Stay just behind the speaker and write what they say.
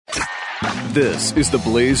This is the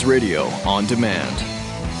Blaze Radio on demand.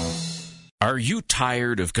 Are you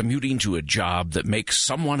tired of commuting to a job that makes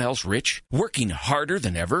someone else rich? Working harder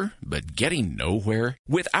than ever, but getting nowhere?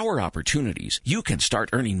 With our opportunities, you can start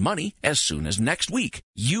earning money as soon as next week.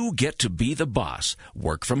 You get to be the boss,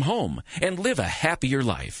 work from home, and live a happier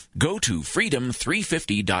life. Go to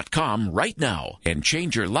freedom350.com right now and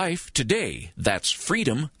change your life today. That's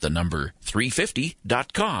freedom, the number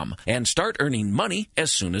 350.com, and start earning money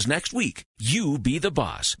as soon as next week. You be the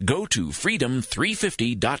boss. Go to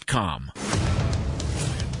freedom350.com.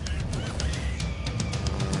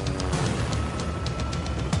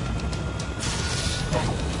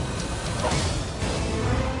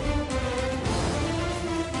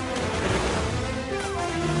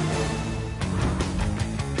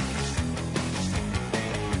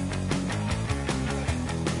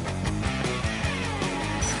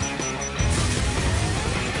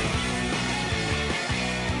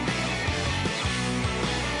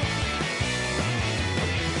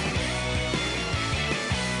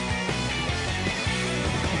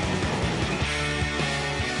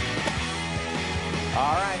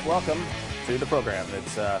 Welcome to the program.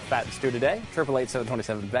 It's Pat and Stu today.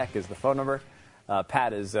 888-727-BECK is the phone number.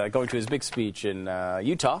 Pat is going to his big speech in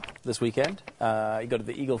Utah this weekend. You go to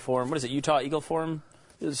the Eagle Forum. What is it, Utah Eagle Forum?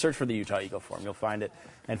 Search for the Utah Eagle Forum. You'll find it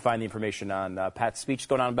and find the information on Pat's speech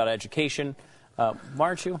going on about education. Why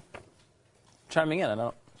aren't you chiming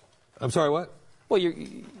in? I'm sorry, what? Well,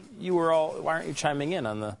 you were all. Why aren't you chiming in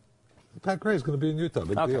on the? Pat Gray's going to be in Utah.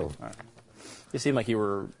 Big deal. All right. You seem like you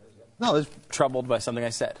were. No, it's troubled by something I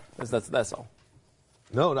said. That's all.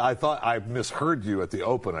 No, I thought I misheard you at the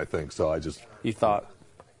Open, I think, so I just... You thought?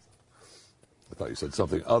 I thought you said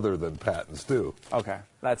something other than Pat and Stu. Okay.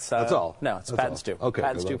 That's all. No, it's that's Pat all. and Stu. Okay.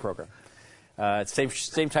 Pat and Stu program. It's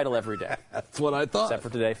same title every day. That's what I thought. Except for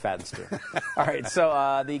today, Pat and Stu. All right,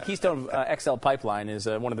 so the Keystone XL pipeline is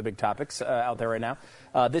one of the big topics out there right now.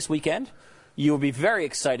 This weekend, you will be very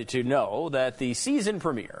excited to know that the season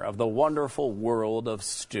premiere of The Wonderful World of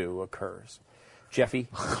Stu occurs. Jeffy,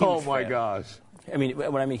 oh my fan. Gosh. I mean,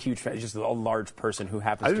 when I mean huge fan, it's just a large person who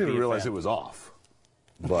happens to be I didn't even realize fan. it was off.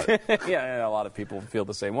 But yeah, a lot of people feel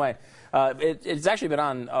the same way. It's actually been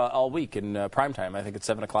on all week in prime time. I think it's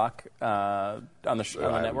 7 o'clock on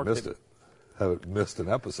the network. Haven't missed an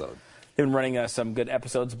episode. They've been running some good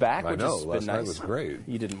episodes back, which has last been night nice. was great.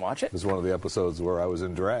 You didn't watch it? It was one of the episodes where I was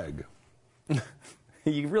in drag.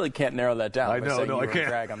 You really can't narrow that down. I by know, saying no, you I were can't. in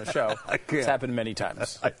drag on the show. I can't. It's happened many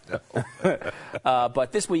times. I know.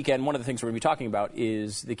 But this weekend, one of the things we're going to be talking about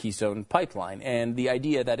is the Keystone Pipeline and the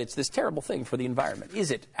idea that it's this terrible thing for the environment.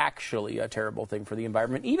 Is it actually a terrible thing for the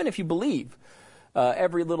environment? Even if you believe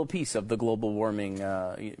every little piece of the global warming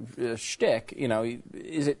shtick,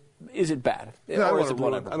 is it bad? Yeah, or I is it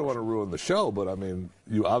don't want to ruin the show, but I mean,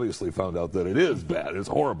 you obviously found out that it is bad. It's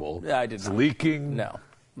horrible. I did It's not. leaking. No.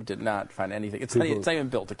 Did not find anything. It's not even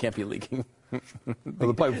built. It can't be leaking.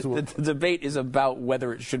 The pipes The debate is about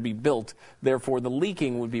whether it should be built. Therefore, the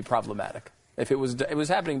leaking would be problematic. If it was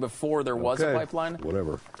happening before there was a pipeline,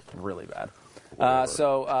 whatever, really bad.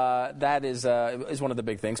 So that is one of the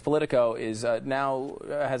big things. Politico is now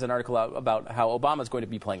has an article out about how Obama's going to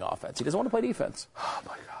be playing offense. He doesn't want to play defense. Oh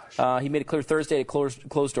my gosh. He made it clear Thursday at a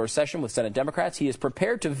closed-door session with Senate Democrats. He is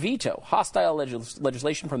prepared to veto hostile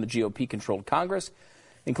legislation from the GOP-controlled Congress,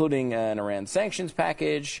 including an Iran sanctions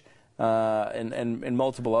package and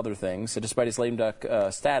multiple other things. So despite his lame duck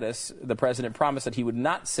status, the president promised that he would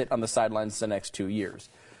not sit on the sidelines the next 2 years.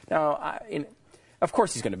 Now, of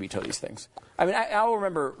course he's going to veto these things. I mean, I'll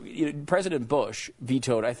remember President Bush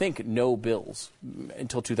vetoed, I think, no bills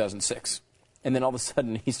until 2006. And then all of a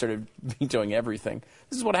sudden he started vetoing everything.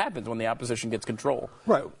 This is what happens when the opposition gets control.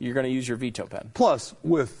 Right. You're going to use your veto pen. Plus,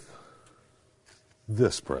 with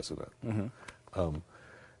this president,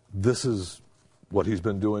 this is what he's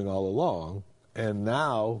been doing all along, and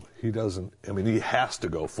now he doesn't. I mean, he has to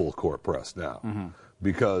go full court press now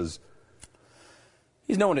because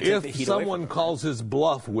he's no one to take the if heat away from someone him. calls his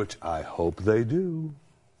bluff, which I hope they do,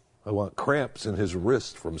 I want cramps in his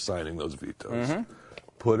wrist from signing those vetoes.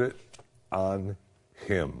 Put it on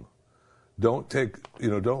him. Don't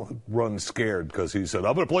don't run scared because he said,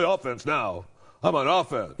 I'm going to play offense now. I'm on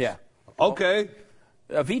offense. Yeah. Okay.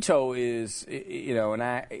 A veto is,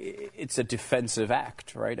 it's a defensive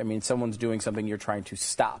act, right? I mean, someone's doing something you're trying to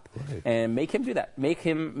stop, and make him do that. Make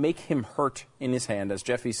him hurt in his hand, as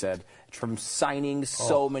Jeffy said, from signing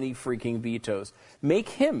so many freaking vetoes. Make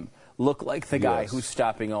him look like the guy who's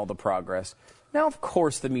stopping all the progress. Now, of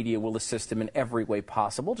course, the media will assist him in every way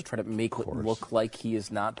possible to try to make it look like he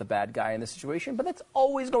is not the bad guy in the situation, but that's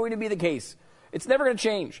always going to be the case. It's never going to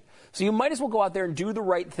change. So you might as well go out there and do the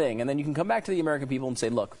right thing, and then you can come back to the American people and say,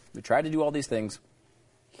 look, we tried to do all these things.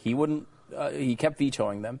 He wouldn't. He kept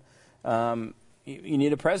vetoing them. You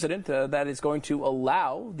need a president that is going to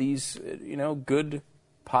allow these, good,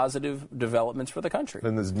 positive developments for the country.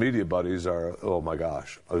 And his media buddies are, oh my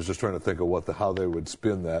gosh, I was just trying to think of how they would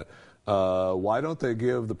spin that. Why don't they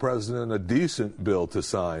give the president a decent bill to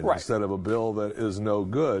sign instead of a bill that is no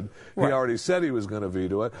good? He already said he was going to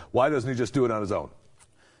veto it. Why doesn't he just do it on his own?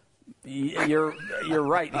 You're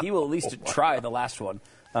right. He will at least try the last one.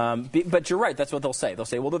 But you're right. That's what they'll say. They'll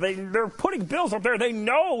say, well, they're putting bills up there. They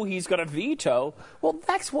know he's going to veto. Well,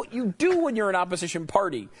 that's what you do when you're an opposition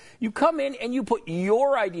party. You come in and you put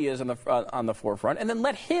your ideas on the forefront, and then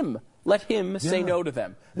let him say no to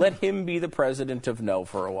them. Let him be the president of no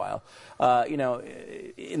for a while.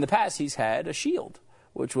 In the past, he's had a shield,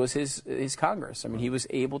 which was his Congress. I mean, he was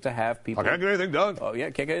able to have people. I can't get anything done. Oh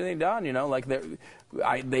yeah, can't get anything done.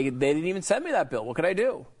 They didn't even send me that bill. What could I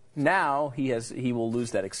do? Now he will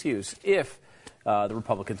lose that excuse if the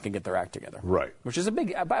Republicans can get their act together. Right. Which is a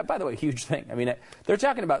big, by the way, huge thing. I mean, they're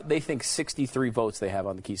talking about, they think 63 votes they have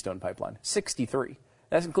on the Keystone Pipeline. 63.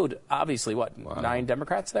 That includes, obviously, 9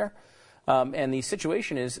 Democrats there? And the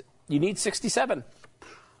situation is you need 67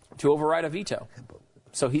 to override a veto.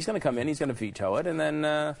 So he's going to come in, he's going to veto it, and then,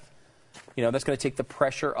 that's going to take the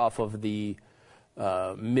pressure off of the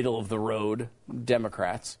middle-of-the-road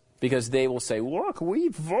Democrats, because they will say, look, we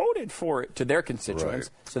voted for it to their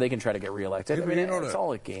constituents, so they can try to get reelected. Yeah, I mean, it's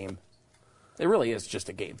all a game. It really is just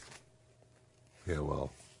a game. Yeah,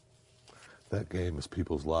 well, that game is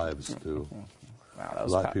people's lives, too. Wow, that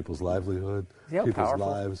was a lot of people's livelihood, people's powerful.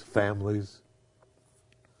 lives, families.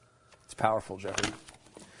 It's powerful, Jeffy.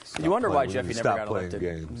 You wonder why Jeffy never got elected.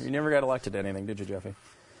 Games. You never got elected to anything, did you, Jeffy?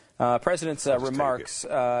 President's remarks,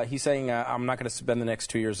 he's saying, I'm not going to spend the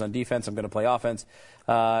next 2 years on defense. I'm going to play offense.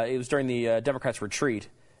 It was during the Democrats' retreat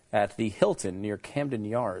at the Hilton near Camden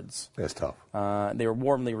Yards. That's tough. They were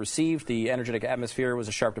warmly received. The energetic atmosphere was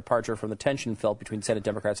a sharp departure from the tension felt between Senate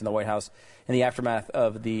Democrats and the White House in the aftermath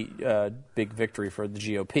of the big victory for the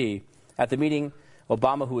GOP. At the meeting,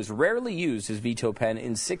 Obama, who has rarely used his veto pen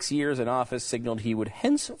in 6 years in office, signaled he would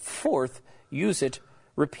henceforth use it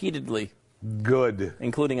repeatedly. Good.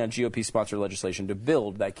 Including on GOP-sponsored legislation to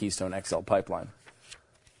build that Keystone XL pipeline.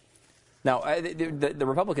 Now, the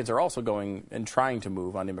Republicans are also going and trying to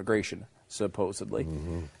move on immigration, supposedly.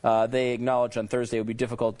 Mm-hmm. They acknowledged on Thursday it would be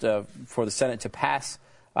difficult for the Senate to pass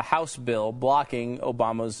a House bill blocking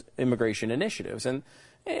Obama's immigration initiatives. And,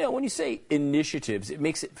 when you say initiatives, it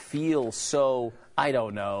makes it feel so, I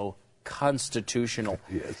don't know, constitutional.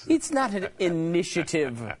 Yes. It's not an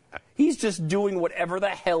initiative. He's just doing whatever the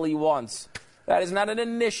hell he wants. That is not an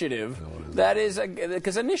initiative. No, that is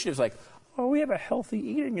because initiative's like, oh, we have a healthy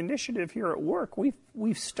eating initiative here at work.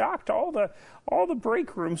 We've stocked all the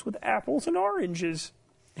break rooms with apples and oranges.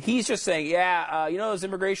 He's just saying, those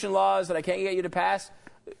immigration laws that I can't get you to pass,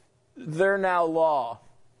 they're now law.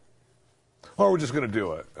 Or we're just going to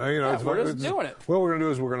do it. We're just doing it. What we're going to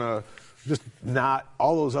do is we're going to just not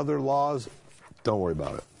all those other laws. Don't worry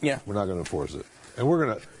about it. Yeah, we're not going to enforce it. And we're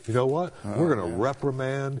going to, you know what? We're going to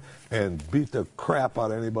reprimand and beat the crap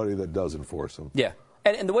out of anybody that does enforce them. Yeah.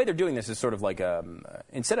 And the way they're doing this is sort of like,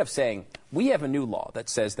 instead of saying, we have a new law that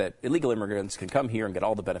says that illegal immigrants can come here and get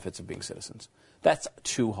all the benefits of being citizens. That's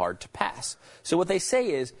too hard to pass. So what they say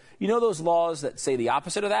is, those laws that say the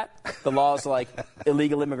opposite of that? The laws like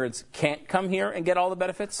illegal immigrants can't come here and get all the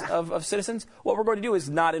benefits of citizens? What we're going to do is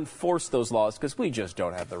not enforce those laws because we just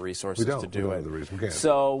don't have the resources to do it.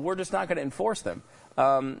 So we're just not going to enforce them.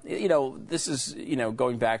 This is,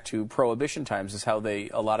 going back to Prohibition times is how a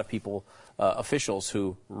lot of people, officials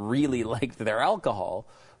who really liked their alcohol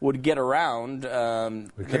would get around the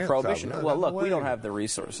Prohibition. Well, look, we don't have the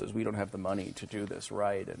resources. We don't have the money to do this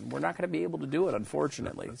right, and we're not going to be able to do it,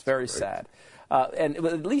 unfortunately. It's very sad. And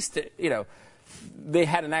at least, they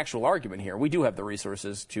had an actual argument here. We do have the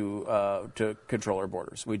resources to control our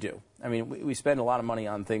borders. We do. I mean, we spend a lot of money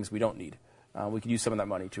on things we don't need. We could use some of that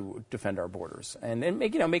money to defend our borders and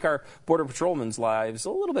make our border patrolmen's lives a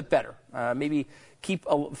little bit better. Maybe keep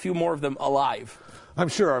a few more of them alive. I'm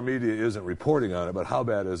sure our media isn't reporting on it, but how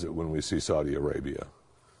bad is it when we see Saudi Arabia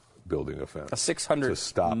building a fence? A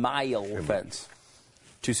 600-mile fence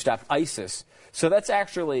to stop ISIS. So that's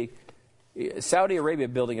actually Saudi Arabia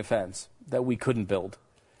building a fence that we couldn't build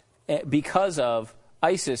because of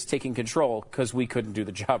ISIS taking control because we couldn't do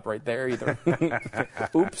the job right there either.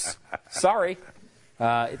 Oops. Sorry.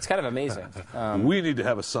 It's kind of amazing. We need to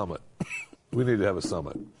have a summit. We need to have a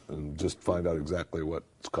summit and just find out exactly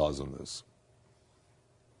what's causing this.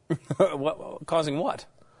 Causing what?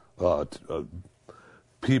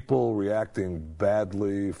 People reacting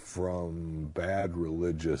badly from bad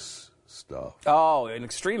religious stuff. Oh, an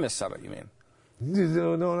extremist summit, you mean?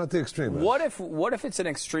 No, not the extremist. What if it's an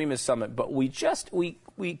extremist summit, but we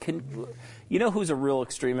can, you know who's a real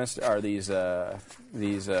extremist are these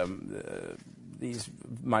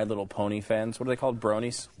My Little Pony fans. What are they called?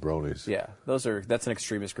 Bronies? Bronies. Yeah, that's an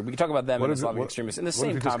extremist group. We can talk about them and Islamic extremists in the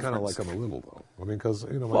same conference. What if you just kind of like them a little, though? I mean, because,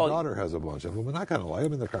 my daughter has a bunch of them, and I kind of like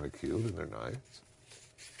them, and they're kind of cute, and they're nice.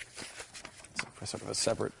 It's sort of a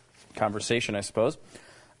separate conversation, I suppose.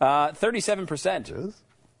 37%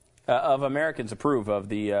 of Americans approve of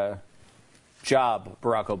the job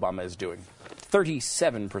Barack Obama is doing.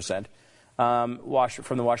 37%.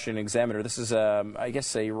 From the Washington Examiner. This is, I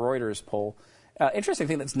guess, a Reuters poll. Interesting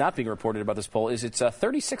thing that's not being reported about this poll is it's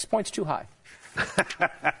 36 points too high.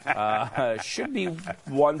 Should be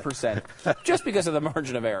 1%, just because of the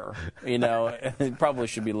margin of error. It probably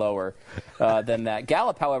should be lower than that.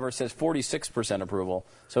 Gallup, however, says 46% approval.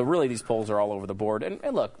 So really, these polls are all over the board. And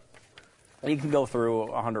look, you can go through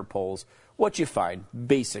 100 polls. What you find,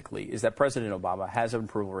 basically, is that President Obama has an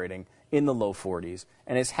approval rating in the low 40s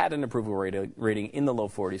and has had an approval rating in the low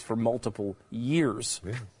 40s for multiple years.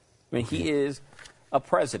 Yeah. I mean, he is a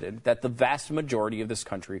president that the vast majority of this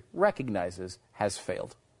country recognizes has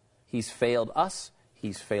failed. He's failed us.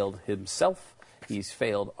 He's failed himself. He's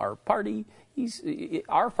failed our party.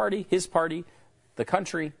 Our party, his party, the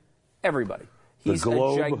country, everybody. He's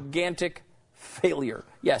a gigantic failure.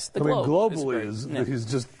 Yes, the globe. Globally, he's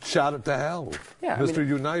just shot it to hell. Yeah, Mr.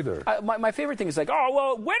 Uniter. My favorite thing is like,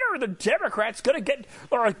 when are the Democrats going to get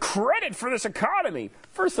credit for this economy?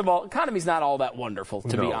 First of all, economy's not all that wonderful,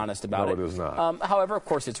 to be honest about it. No, it is not. However, of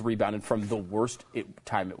course, it's rebounded from the worst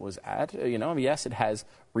time it was at. Yes, it has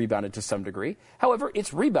rebounded to some degree. However,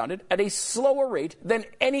 it's rebounded at a slower rate than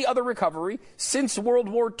any other recovery since World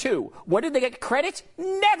War II. When did they get credit?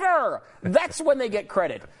 Never! That's when they get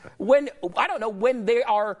credit. When they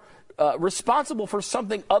are responsible for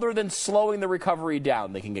something other than slowing the recovery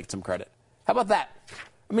down, they can get some credit. How about that?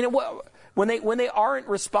 I mean, when they aren't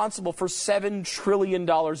responsible for $7 trillion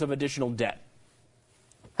of additional debt.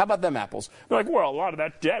 How about them apples? They're like, well, a lot of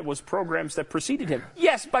that debt was programs that preceded him.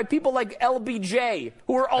 Yes, by people like LBJ,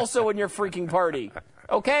 who are also in your freaking party.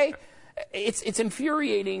 Okay? It's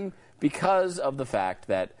infuriating because of the fact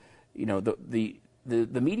that, the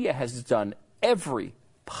media has done every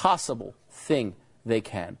possible thing they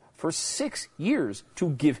can for 6 years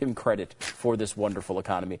to give him credit for this wonderful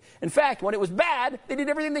economy. In fact, when it was bad, they did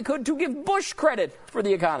everything they could to give Bush credit for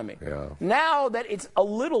the economy. Yeah. Now that it's a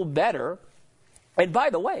little better, and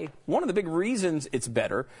by the way, one of the big reasons it's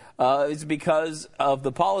better is because of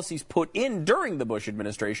the policies put in during the Bush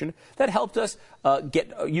administration that helped us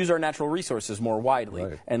use our natural resources more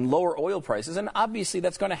widely and lower oil prices. And obviously,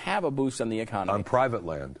 that's going to have a boost on the economy. On private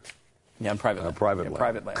land. Yeah, on private land.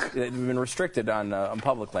 Private land. We've been restricted on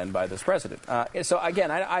public land by this president. So again,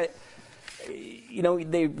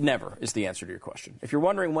 they never is the answer to your question. If you're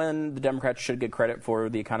wondering when the Democrats should get credit for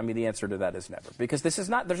the economy, the answer to that is never, because there's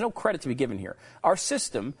no credit to be given here. Our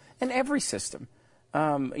system and every system,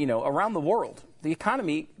 around the world, the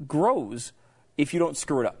economy grows if you don't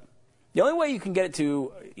screw it up. The only way you can get it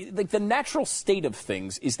to, the natural state of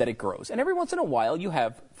things is that it grows. And every once in a while you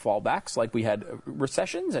have fallbacks, like we had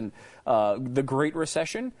recessions and the Great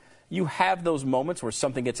Recession. You have those moments where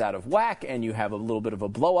something gets out of whack and you have a little bit of a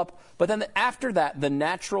blow up. But then after that, the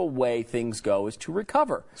natural way things go is to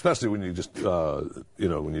recover. Especially when you just,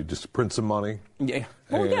 when you just print some money. Yeah.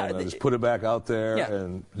 And just put it back out there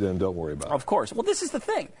and then don't worry about it. Of course. Well, this is the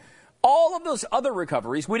thing. All of those other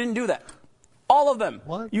recoveries, we didn't do that. All of them.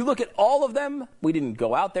 What? You look at all of them, we didn't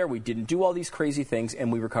go out there, we didn't do all these crazy things, and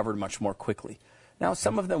we recovered much more quickly. Now,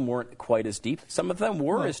 some of them weren't quite as deep. Some of them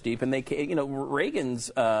were as deep, and Reagan's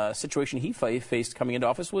situation he faced coming into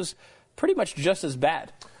office was pretty much just as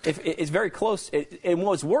bad. It's very close. It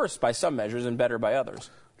was worse by some measures and better by others.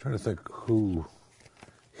 I'm trying to think who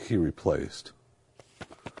he replaced.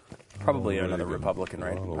 Probably another Republican,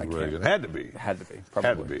 right? Ronald Reagan. Had to be. Probably.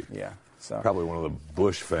 Had to be. Yeah. So. Probably one of the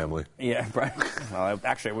Bush family. Yeah, right. Well,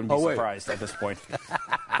 actually, I wouldn't be surprised at this point.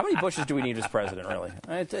 How many Bushes do we need as president, really?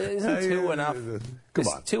 Isn't two enough? Come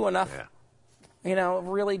on. Two enough? Yeah.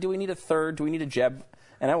 Really, do we need a third? Do we need a Jeb?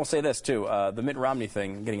 And I will say this, too. The Mitt Romney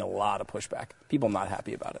thing, getting a lot of pushback. People not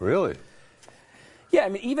happy about it. Really? Yeah, I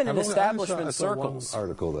mean, even in establishment I saw circles. one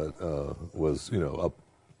article that was,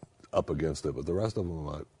 up against it, but the rest of them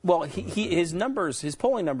are not. Well, his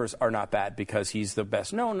polling numbers are not bad because he's the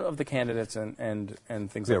best known of the candidates and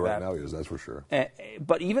things like right that. Now he is, that's for sure.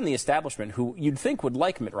 But even the establishment, who you'd think would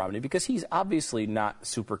like Mitt Romney because he's obviously not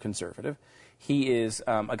super conservative. He is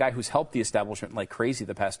a guy who's helped the establishment like crazy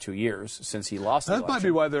the past 2 years since he lost the election. That might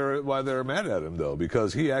be why they're mad at him, though,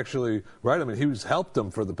 because he actually, right, I mean, he's helped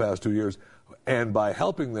them for the past 2 years, and by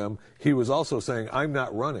helping them, he was also saying, I'm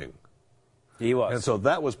not running. He was. And so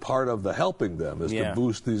that was part of the helping them, is to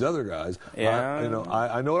boost these other guys. Yeah.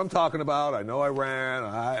 I know what I'm talking about. I know I ran.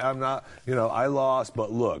 I'm not, I lost.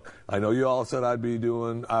 But look, I know you all said I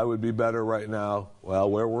would be better right now.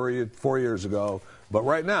 Well, where were you 4 years ago? But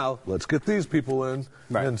right now, let's get these people in.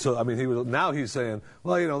 Right. And so, I mean, he's saying,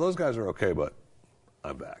 well, those guys are okay, but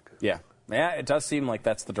I'm back. Yeah. Yeah, it does seem like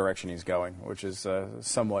that's the direction he's going, which is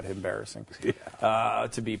somewhat embarrassing,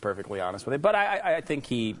 to be perfectly honest with you. But I think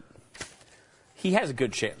he has a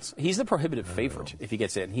good chance. He's the prohibitive favorite if he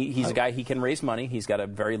gets in. He's a guy, he can raise money. He's got a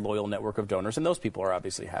very loyal network of donors, and those people are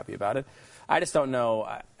obviously happy about it. I just don't know.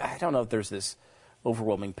 I don't know if there's this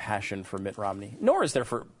overwhelming passion for Mitt Romney, nor is there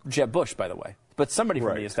for Jeb Bush, by the way. But somebody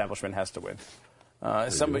from the establishment has to win.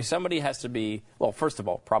 Somebody has to be, well, first of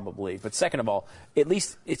all, probably, but second of all, at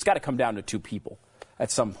least it's got to come down to two people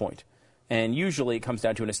at some point. And usually it comes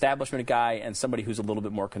down to an establishment guy and somebody who's a little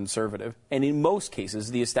bit more conservative. And in most cases,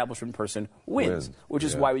 the establishment person wins, which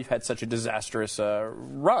is why we've had such a disastrous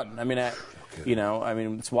run. I mean,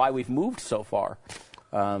 it's why we've moved so far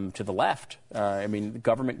to the left. The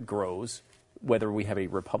government grows whether we have a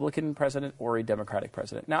Republican president or a Democratic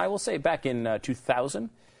president. Now, I will say back in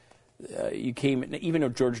 2000, even though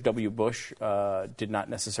George W. Bush did not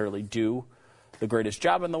necessarily do the greatest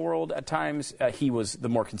job in the world at times, he was the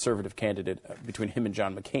more conservative candidate between him and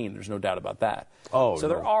John McCain. There's no doubt about that.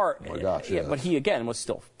 There are, oh my gosh, yes. But he, again, was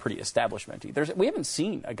still pretty establishmenty. We haven't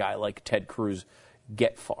seen a guy like Ted Cruz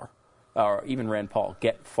get far, or even Rand Paul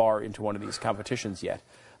get far into one of these competitions yet.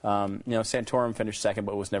 Santorum finished second,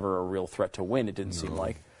 but was never a real threat to win, it didn't seem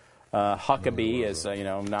like. Huckabee is,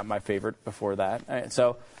 not my favorite before that.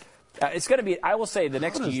 So it's going to be, I will say, the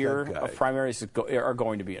next year of primaries are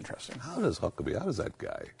going to be interesting. How does that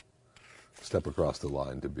guy step across the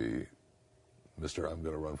line to be Mr. I'm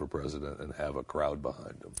going to run for president and have a crowd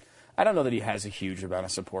behind him? I don't know that he has a huge amount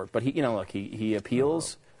of support, but he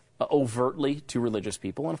appeals overtly to religious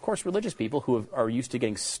people, and of course religious people who are used to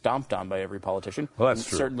getting stomped on by every politician. Well, that's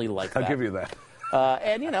true. Certainly like that. I'll give you that.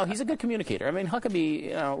 And he's a good communicator. I mean,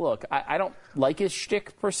 Huckabee, look, I don't like his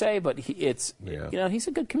shtick per se, but he's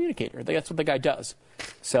a good communicator. That's what the guy does.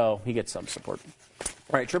 So he gets some support.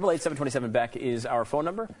 All right, 888-727 Beck is our phone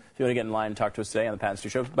number. If you want to get in line and talk to us today on the Pat and Stu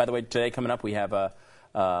Show. By the way, today coming up, we have we're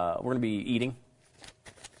going to be eating.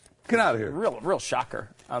 Get out of here. Real shocker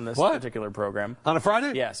on this particular program. On a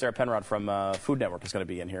Friday? Yeah, Sarah Penrod from Food Network is going to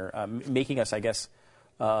be in here, making us, I guess,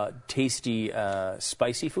 tasty,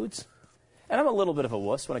 spicy foods. And I'm a little bit of a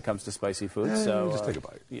wuss when it comes to spicy food, so just take a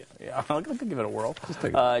bite. Yeah, I'll give it a whirl. Just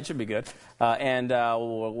take a bite. It should be good.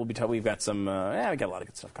 We'll be we've got some. We got a lot of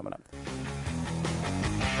good stuff coming up.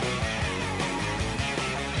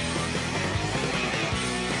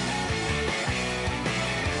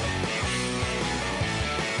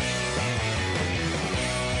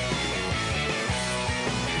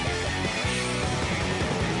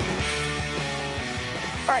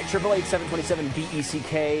 All right,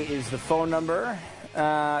 888-727-BECK is the phone number.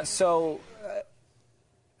 I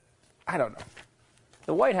don't know.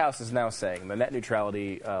 The White House is now saying the net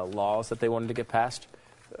neutrality laws that they wanted to get passed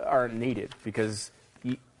aren't needed because,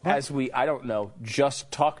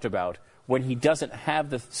 just talked about, when he doesn't have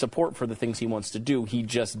the support for the things he wants to do, he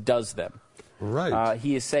just does them. Right.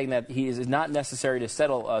 He is saying that he is not necessary to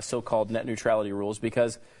settle so-called net neutrality rules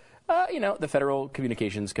because, the Federal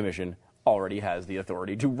Communications Commission already has the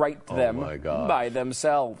authority to write them by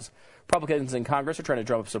themselves. Republicans in Congress are trying to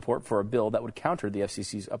drum up support for a bill that would counter the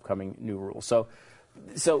FCC's upcoming new rules. So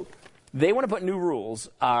they want to put new rules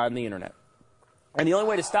on the internet. And the only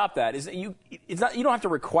way to stop that is that you don't have to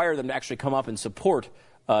require them to actually come up and support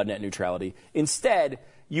net neutrality. Instead,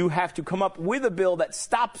 you have to come up with a bill that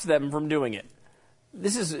stops them from doing it.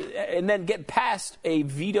 And then get past a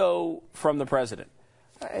veto from the president.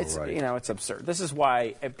 It's absurd. This is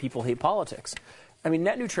why people hate politics. I mean,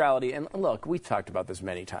 net neutrality, and look, we've talked about this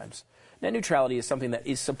many times. Net neutrality is something that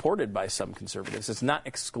is supported by some conservatives. It's not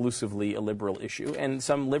exclusively a liberal issue, and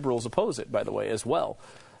some liberals oppose it, by the way, as well.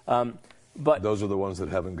 But those are the ones that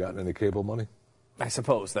haven't gotten any cable money? I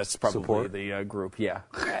suppose that's probably the group, yeah.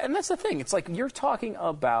 And that's the thing. It's like you're talking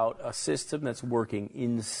about a system that's working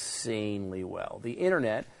insanely well. The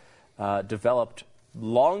internet developed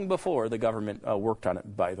long before the government worked on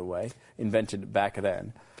it, by the way, invented it back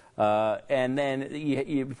then. And then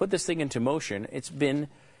you put this thing into motion. It's been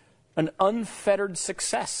an unfettered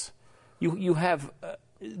success. You have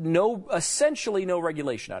essentially no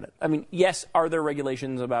regulation on it. I mean, yes, are there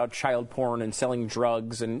regulations about child porn and selling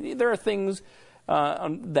drugs? And there are things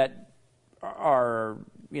that are,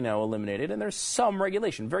 eliminated, and there's some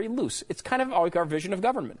regulation, very loose. It's kind of like our vision of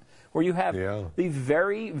government, where you have the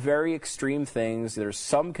very, very extreme things. There's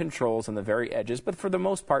some controls on the very edges, but for the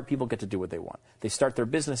most part, people get to do what they want. They start their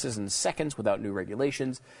businesses in seconds without new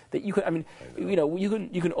regulations. That you can,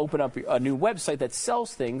 you can open up a new website that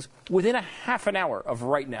sells things within a half an hour of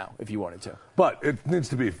right now, if you wanted to. But it needs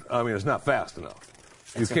to be. I mean, it's not fast enough.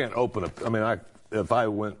 You can't open up. I mean, if I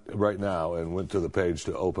went right now and went to the page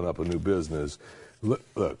to open up a new business.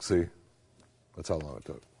 Look, see? That's how long it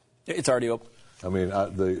took. It's already open. I mean,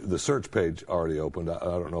 the search page already opened. I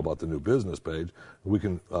don't know about the new business page. We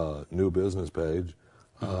can, new business page.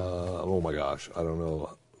 Oh, my gosh. I don't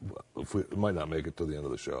know. It might not make it to the end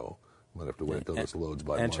of the show. Might have to wait until this loads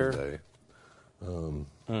by Monday.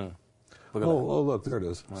 Look, there it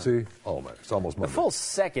is. See? Oh, man, it's almost Monday. The full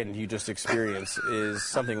second you just experienced is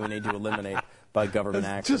something we need to eliminate by government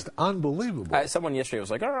action. Just unbelievable. Someone yesterday was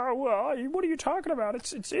like, "Oh, well, what are you talking about?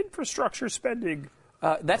 It's infrastructure spending."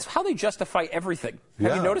 That's how they justify everything.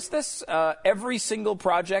 Have you noticed this? Every single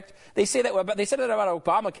project, they say that. They said it about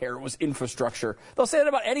Obamacare. It was infrastructure. They'll say it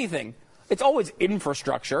about anything. It's always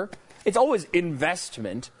infrastructure. It's always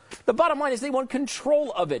investment. The bottom line is they want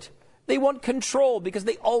control of it. They want control because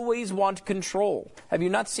they always want control. Have you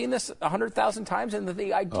not seen this 100,000 times? And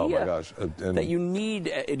the idea that you need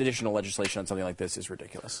additional legislation on something like this is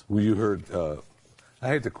ridiculous. Well, you heard, I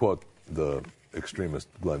hate to quote the extremist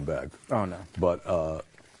Glenn Beck. Oh, no. But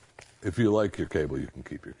if you like your cable, you can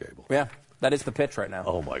keep your cable. Yeah, that is the pitch right now.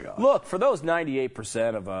 Oh, my God. Look, for those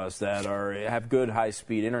 98% of us that have good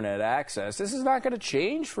high-speed internet access, this is not going to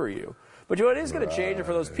change for you. But what is going to change it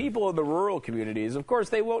for those people in the rural communities. Of course,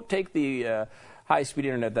 they won't take the high-speed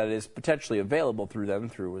internet that is potentially available through them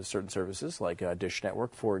through certain services like Dish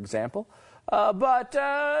Network, for example. But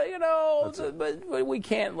we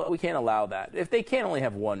can't allow that. If they can't only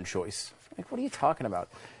have one choice, like, what are you talking about?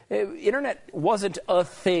 Internet wasn't a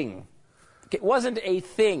thing. It wasn't a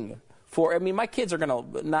thing. My kids are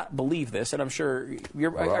going to not believe this, and I'm sure are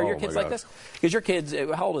your kids like this? Because your kids,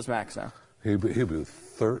 how old is Max now? He'll be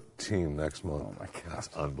 13 next month. Oh, my God. That's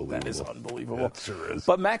unbelievable. That is unbelievable. It sure is.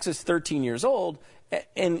 But Max is 13 years old,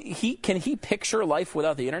 and can he picture life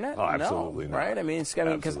without the internet? Oh, absolutely no, not.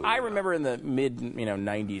 Right? Because I remember in the mid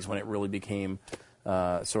 90s when it really became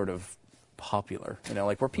sort of popular,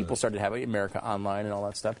 like where people started having America Online and all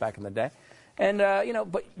that stuff back in the day. And,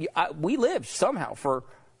 but we lived somehow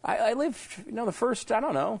I lived, the first,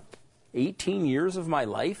 18 years of my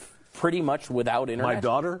life pretty much without internet. My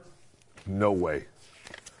daughter? No way.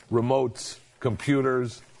 Remotes,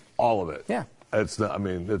 computers, all of it. Yeah. It's not,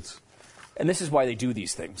 And this is why they do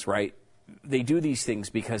these things, right? They do these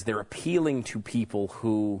things because they're appealing to people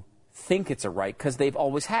who think it's a right because they've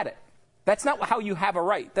always had it. That's not how you have a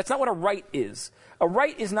right. That's not what a right is. A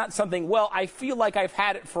right is not something, well, I feel like I've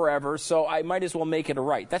had it forever, so I might as well make it a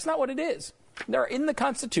right. That's not what it is. They're in the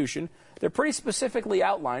Constitution. They're pretty specifically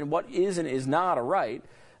outlined what is and is not a right.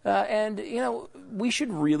 And we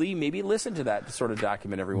should really maybe listen to that sort of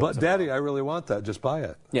document every once in a while. But, Daddy, I really want that. Just buy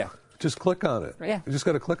it. Yeah. Just click on it. Yeah. You just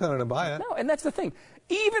got to click on it and buy it. No, and that's the thing.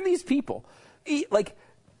 Even these people, if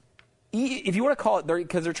you want to call it,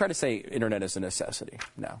 because they're trying to say internet is a necessity.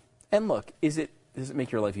 No. And look, does it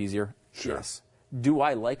make your life easier? Sure. Yes. Do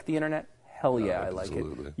I like the internet? Hell yeah, I like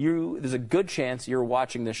it. There's a good chance you're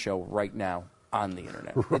watching this show right now on the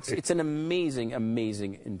internet. Right. It's an amazing,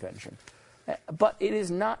 amazing invention. But it is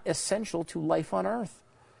not essential to life on Earth.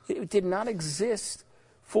 It did not exist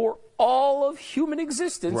for all of human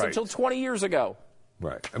existence until 20 years ago.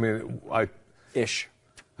 Right. I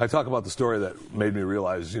talk about the story that made me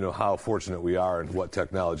realize, how fortunate we are and what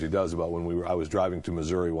technology does about when I was driving to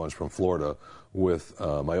Missouri once from Florida with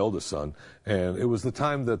my oldest son, and it was the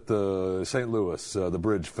time that the St. Louis, the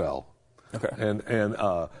bridge fell. Okay. And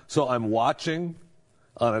so I'm watching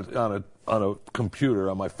on a computer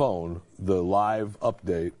on my phone the live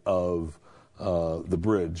update of the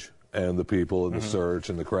bridge and the people and the search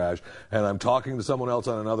and the crash, and I'm talking to someone else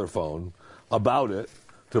on another phone about it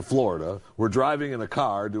to Florida. We're driving in a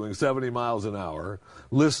car doing 70 miles an hour,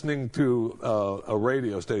 listening to a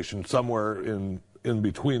radio station somewhere in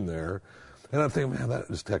between there, and I'm thinking, man, that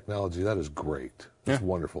is technology. That is great. It's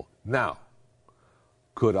wonderful. Now,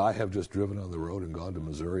 could I have just driven on the road and gone to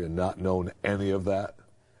Missouri and not known any of that?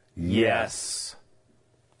 Yes.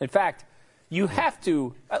 In fact, You have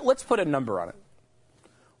to, let's put a number on it.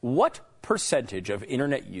 What percentage of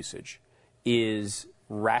internet usage is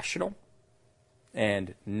rational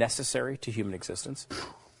and necessary to human existence?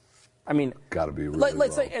 I mean, gotta be really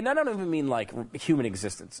let's say, and I don't even mean like human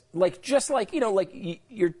existence, like just like like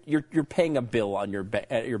you're paying a bill on your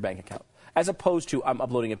bank account, as opposed to I'm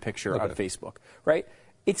uploading a picture on Facebook, right?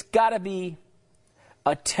 It's got to be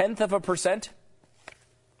 0.1%.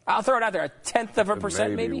 I'll throw it out there,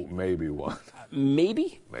 0.1%, maybe. Maybe one.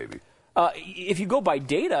 Maybe. Maybe. If you go by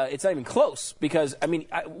data, it's not even close because, I mean,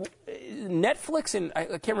 Netflix and I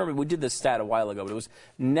can't remember, we did this stat a while ago, but it was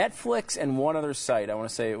Netflix and one other site, I want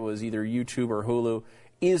to say it was either YouTube or Hulu,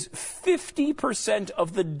 is 50%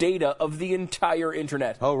 of the data of the entire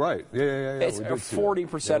internet. Oh, right. Yeah. It's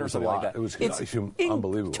 40% or something like that. It was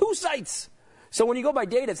unbelievable. 2 sites. So when you go by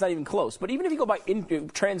data, it's not even close. But even if you go by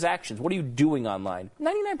transactions, what are you doing online?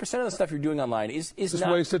 99% of the stuff you're doing online is just not...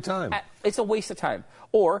 a waste of time. It's a waste of time.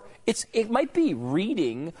 Or it might be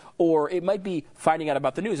reading, or it might be finding out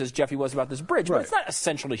about the news, as Jeffy was about this bridge. Right. But it's not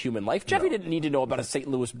essential to human life. Jeffy didn't need to know about a St.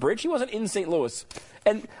 Louis bridge. He wasn't in St. Louis.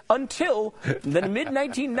 And until the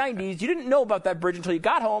mid-1990s, you didn't know about that bridge until you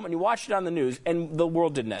got home and you watched it on the news, and the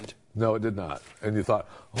world didn't end. No, it did not. And you thought,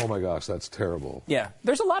 oh, my gosh, that's terrible. Yeah.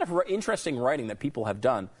 There's a lot of interesting writing that people have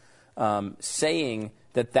done saying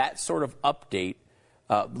that sort of update,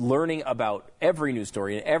 learning about every news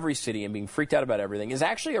story in every city and being freaked out about everything is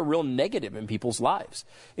actually a real negative in people's lives.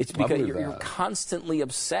 It's because you're constantly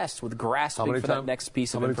obsessed with grasping for that next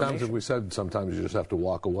piece of information. How many times have we said sometimes you just have to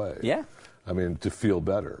walk away? Yeah. I mean, to feel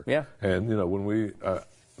better. Yeah. And, when we,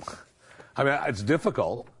 I mean, it's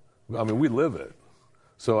difficult. I mean, we live it.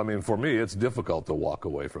 So, I mean, for me, it's difficult to walk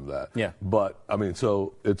away from that. Yeah. But, I mean,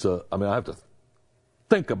 I have to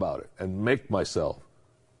think about it and make myself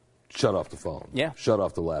shut off the phone. Yeah. Shut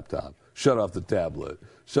off the laptop. Shut off the tablet.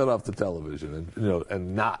 Shut off the television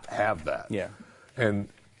and not have that. Yeah. And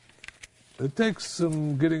it takes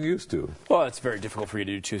some getting used to. Well, it's very difficult for you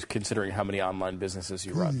to do, too, considering how many online businesses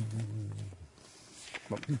you run.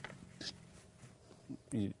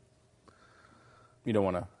 You don't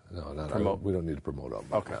want to... No, we don't need to promote them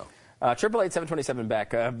okay. now. 888-727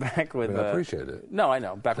 back with... I appreciate it. No, I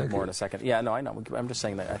know. Back with more in a second. Yeah, no, I know. I'm just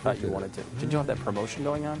saying that I thought you wanted to... Did you have that promotion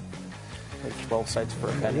going on? Like 12 sites for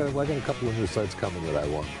a penny? I got a couple of new sites coming that I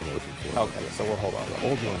want promotion for. Okay, so we'll hold on. The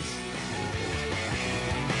old ones.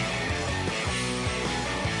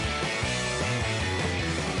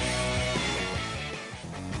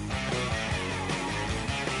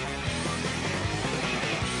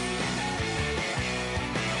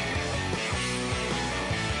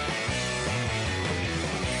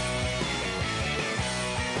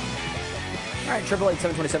 All right,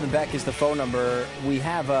 888-727 Beck is the phone number. We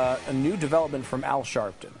have a new development from Al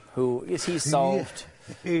Sharpton, he solved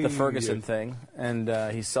the Ferguson thing, and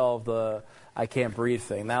he solved the I can't breathe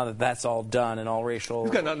thing. Now that that's all done and all racial...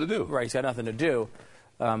 He's got nothing to do. Right, he's got nothing to do.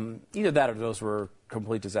 Either that or those were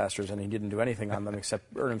complete disasters and he didn't do anything on them except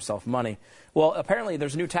earn himself money. Well, apparently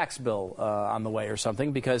there's a new tax bill on the way or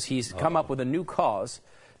something because he's come up with a new cause.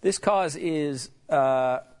 This cause is...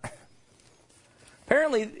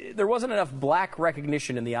 Apparently, there wasn't enough black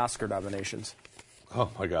recognition in the Oscar nominations. Oh,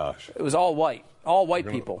 my gosh. It was all white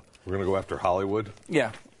people. We're going to go after Hollywood?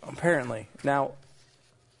 Yeah, apparently. Now,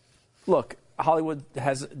 look, Hollywood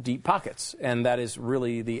has deep pockets, and that is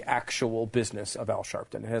really the actual business of Al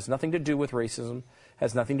Sharpton. It has nothing to do with racism,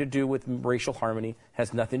 has nothing to do with racial harmony,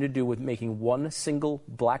 has nothing to do with making one single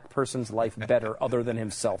black person's life better other than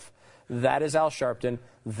himself. That is Al Sharpton.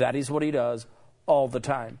 That is what he does all the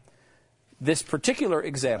time. This particular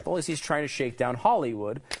example is he's trying to shake down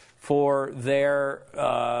Hollywood for their,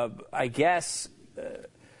 I guess,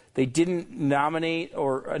 they didn't nominate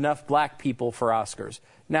enough black people for Oscars.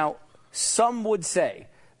 Now, some would say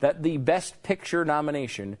that the Best Picture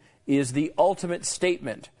nomination is the ultimate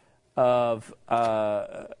statement of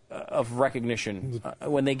recognition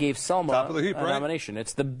when they gave Selma a nomination.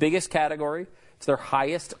 It's the biggest category. It's their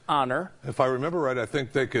highest honor. If I remember right, I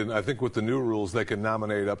think with the new rules they can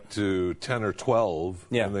nominate up to 10 or 12,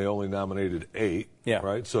 and they only nominated 8. Yeah.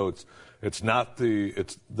 Right. So it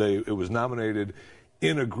was nominated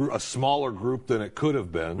in a smaller group than it could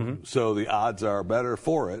have been. Mm-hmm. So the odds are better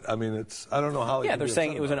for it. I mean, I don't know how. Yeah, they're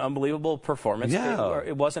saying it was an unbelievable performance. Yeah.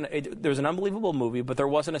 It wasn't. There was an unbelievable movie, but there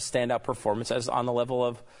wasn't a standout performance as on the level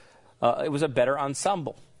of. It was a better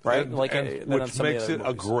ensemble, right? Which makes it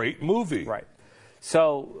a great movie. Right.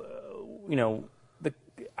 So,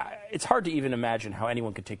 it's hard to even imagine how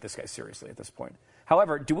anyone could take this guy seriously at this point.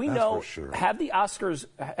 However, do we know, have the Oscars,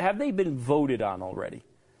 have they been voted on already?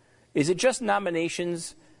 Is it just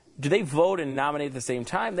nominations do they vote and nominate at the same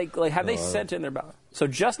time? Have they sent in their ballot? So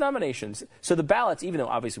just nominations. So the ballots, even though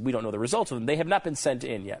obviously we don't know the results of them, they have not been sent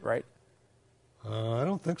in yet, right? I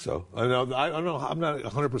don't think so. I don't know. I'm not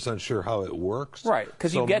 100% sure how it works. Right,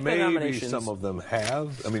 because you get the nominations. Maybe some of them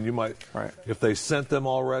have. I mean, you might. Right. If they sent them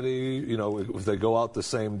already, if they go out the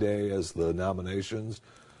same day as the nominations,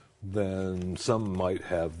 then some might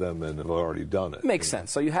have them and have already done it. Makes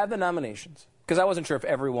sense. So you have the nominations. Because I wasn't sure if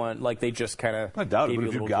everyone, they just kind of. I doubt it, but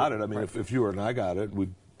if you got it, I mean, if you or I got it,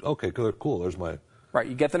 okay, cool, there's my. Right,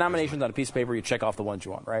 you get the nominations on a piece of paper, you check off the ones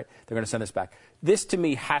you want, right? They're going to send this back. This, to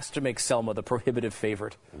me, has to make Selma the prohibitive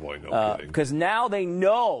favorite. Boy, no kidding. Because now they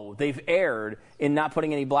know they've erred in not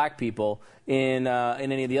putting any black people in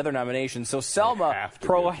any of the other nominations. So Selma,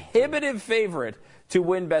 prohibitive favorite to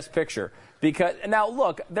win Best Picture. Because now,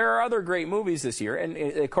 look, there are other great movies this year, and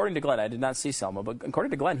according to Glenn, I did not see Selma, but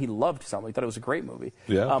according to Glenn, he loved Selma. He thought it was a great movie.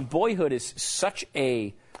 Yeah. Boyhood is such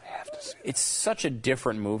a... It's such a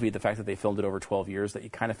different movie, the fact that they filmed it over 12 years, that you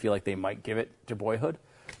kind of feel like they might give it to Boyhood.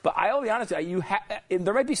 But I'll be honest,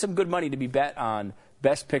 there might be some good money to be bet on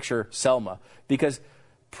Best Picture Selma, because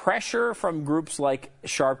pressure from groups like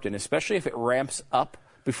Sharpton, especially if it ramps up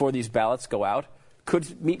before these ballots go out,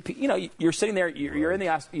 could meet. You're sitting there, you're an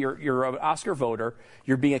Oscar voter,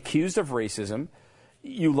 you're being accused of racism.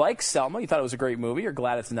 You like Selma, you thought it was a great movie, you're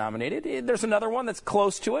glad it's nominated. There's another one that's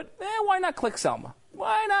close to it. Why not click Selma?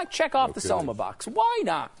 Why not check off the Selma box? Why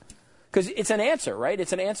not? Because it's an answer, right?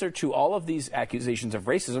 It's an answer to all of these accusations of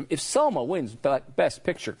racism. If Selma wins Best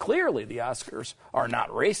Picture, clearly the Oscars are not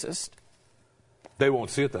racist. They won't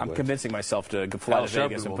see it that way. I'm convincing myself to fly to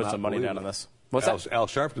Vegas and put some money down on this. What's that? Al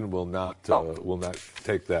Sharpton will not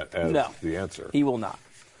take that as the answer. He will not.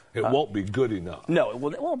 It won't be good enough. No,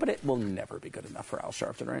 but it will never be good enough for Al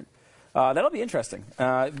Sharpton, right? That'll be interesting.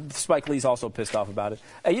 Spike Lee's also pissed off about it.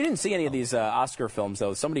 You didn't see any of these Oscar films,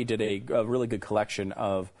 though. Somebody did a really good collection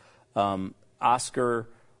of Oscar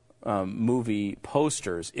movie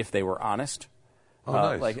posters, if they were honest.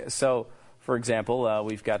 Oh, nice. So, for example,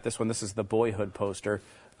 we've got this one. This is the Boyhood poster.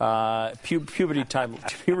 Puberty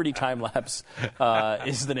Time Lapse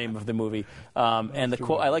is the name of the movie. And the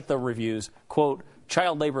quote, I like the reviews. Quote,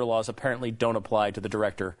 child labor laws apparently don't apply to the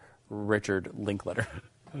director, Richard Linklater.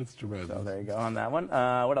 That's tremendous. So there you go on that one.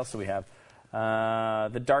 What else do we have?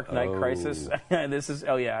 The Dark Knight Crisis.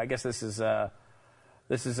 I guess this is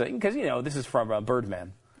because this is from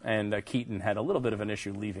Birdman, and Keaton had a little bit of an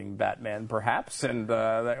issue leaving Batman, perhaps, and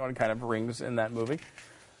that one kind of rings in that movie.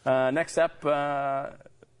 Next up,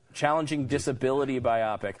 challenging disability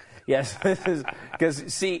biopic. Yes, because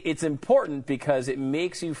see, it's important because it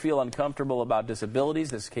makes you feel uncomfortable about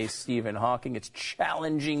disabilities. In this case, Stephen Hawking. It's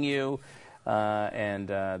challenging you. And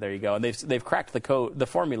there you go. And they've cracked the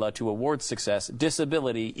formula to award success.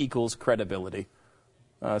 Disability equals credibility.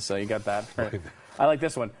 So you got that. Right. I like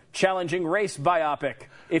this one. Challenging race biopic.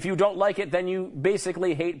 If you don't like it, then you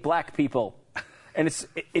basically hate black people. And this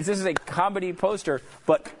is a comedy poster,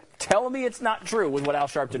 but tell me it's not true with what Al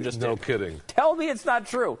Sharpton just did. No kidding. Tell me it's not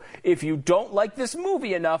true. If you don't like this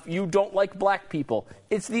movie enough, you don't like black people.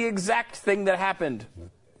 It's the exact thing that happened.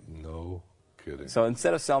 No kidding. So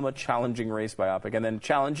instead of Selma, challenging race biopic, and then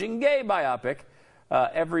challenging gay biopic,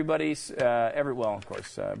 of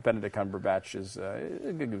course, Benedict Cumberbatch is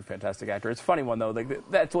a fantastic actor. It's a funny one, though.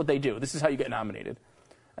 That's what they do. This is how you get nominated.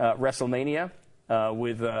 WrestleMania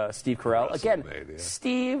with Steve Carell. Again,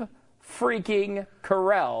 Steve freaking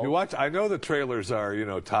Carell. You watch. I know the trailers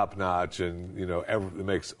are top notch, and it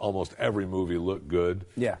makes almost every movie look good.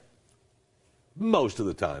 Yeah. Most of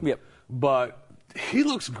the time. Yep. But he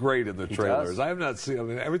looks great in the trailers. Does. I have not seen. I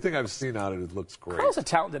mean, everything I've seen out of it looks great. Carell's a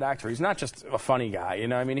talented actor. He's not just a funny guy.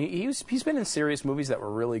 I mean, he's been in serious movies that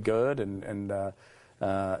were really good, and the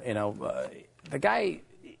guy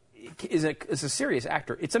is a serious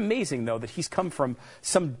actor. It's amazing, though, that he's come from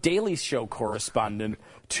some Daily Show correspondent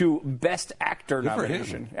to Best Actor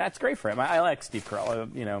nomination. That's great for him. I like Steve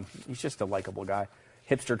Carell. He's just a likable guy.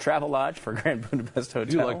 Hipster Travelodge for Grand Budapest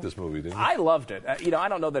Hotel. You liked this movie, didn't you? I loved it. I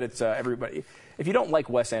don't know that it's everybody. If you don't like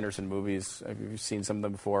Wes Anderson movies, if you've seen some of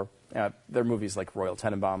them before, there are movies like Royal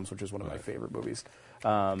Tenenbaums, which is one of my favorite movies.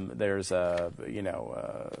 There's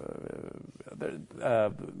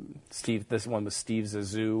Steve. This one was Steve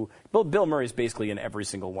Zissou. Bill Murray's basically in every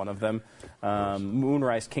single one of them.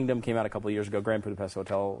 Moonrise Kingdom came out a couple of years ago. Grand Budapest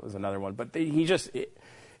Hotel is another one. But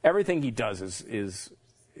everything he does is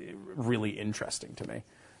really interesting to me.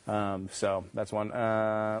 So that's one.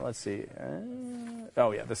 Let's see.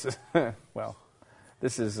 This is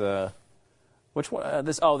this is which one?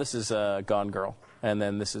 This is Gone Girl, and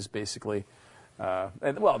then this is basically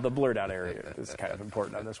Well, the blurred out area is kind of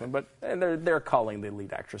important on this one, but they're calling the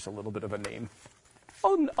lead actress a little bit of a name.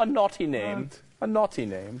 Oh, a naughty name. What? A naughty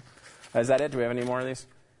name. Is that it? Do we have any more of these?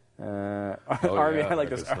 Army, yeah, I like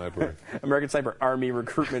this. American Sniper Army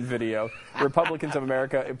recruitment video. Republicans of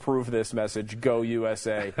America approve this message. Go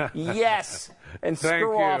USA. Yes, and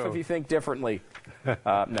screw off if you think differently.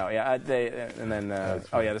 No, yeah, and then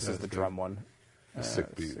this is the drum one. Sick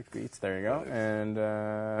beats. There you go. And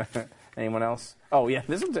anyone else? Oh yeah,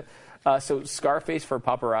 this one's so Scarface for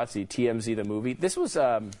Paparazzi. TMZ the movie. This was.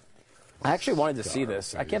 I actually wanted to see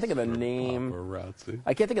this. I can't think of the name. Paparazzi.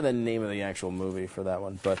 I can't think of the name of the actual movie for that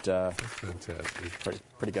one, but fantastic.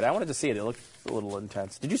 Pretty good. I wanted to see it. It looked a little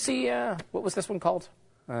intense. Did you see what was this one called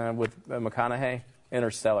with McConaughey?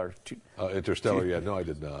 Interstellar. Interstellar. Yeah, no, I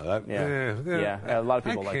did not. Yeah. A lot of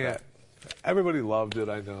people like that. Everybody loved it.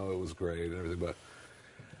 I know it was great and everything, but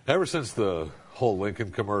ever since the whole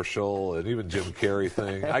Lincoln commercial and even Jim Carrey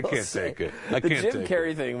thing, I can't take it. The Jim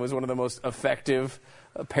Carrey thing was one of the most effective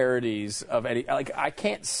parodies of any. Like, I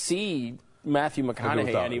can't see Matthew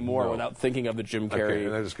McConaughey anymore without thinking of the Jim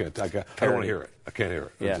Carrey. I just can't. I don't want to hear it. I can't hear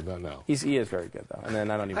it. Yeah. Not now. He is very good though. And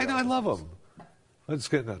then I don't even. I love him. I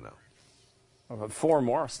just can't now. Four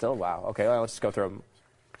more still. Wow. Okay, well, let's just go through them.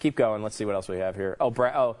 Keep going. Let's see what else we have here.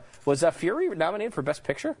 Was Fury nominated for Best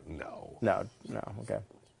Picture? No. Okay.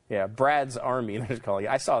 Yeah, Brad's Army. They're just calling it.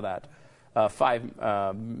 I saw that.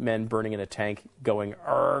 5 men burning in a tank going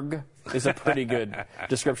 "erg" is a pretty good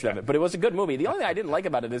description of it. But it was a good movie. The only thing I didn't like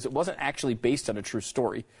about it is it wasn't actually based on a true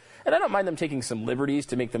story. And I don't mind them taking some liberties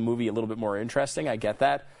to make the movie a little bit more interesting. I get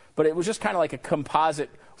that. But it was just kind of like a composite.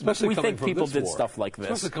 Especially we think people did stuff like this.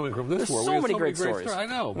 Especially coming from this war. There's so many great stories. I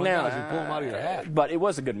know. My gosh, you pull them out of your hat. But it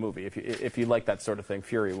was a good movie. If you like that sort of thing,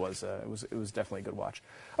 Fury was it was definitely a good watch.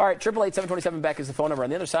 All right, 888-727 Beck is the phone number. On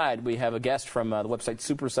the other side, we have a guest from the website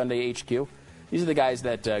Super Sunday HQ. These are the guys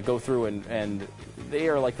that go through and they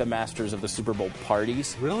are like the masters of the Super Bowl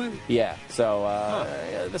parties. Really? Yeah. So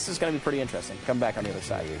this is going to be pretty interesting. Come back on the other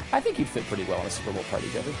side. I think you'd fit pretty well in a Super Bowl party,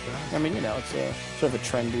 Jeffy. I mean, it's sort of a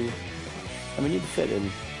trendy. I mean, you'd fit in.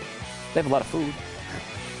 They have a lot of food.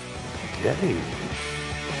 Yay.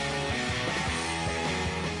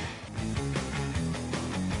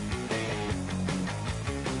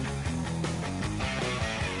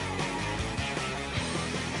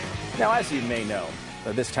 Now, as you may know,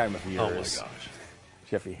 this time of year Oh, my gosh.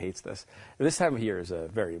 Jeffy hates this. This time of year is a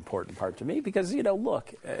very important part to me because,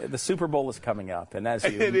 look, the Super Bowl is coming up. And as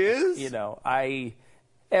It is? I,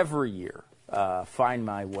 every year, find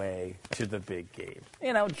my way to the big game.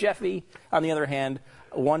 Jeffy, on the other hand,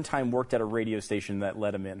 one time worked at a radio station that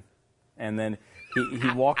let him in. And then he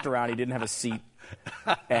walked around. He didn't have a seat.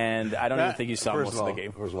 And I don't even think you saw most of the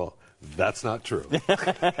game. First of all, that's not true.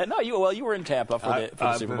 No, you were in Tampa for the Super Bowl.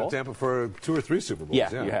 I've been in Tampa for 2 or 3 Super Bowls.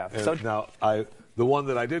 Yeah, you have. So now, the one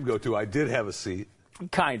that I did go to, I did have a seat.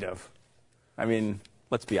 Kind of. I mean,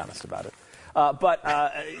 let's be honest about it. But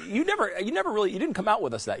you didn't come out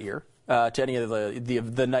with us that year to any of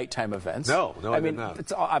the nighttime events. No, I mean, did not.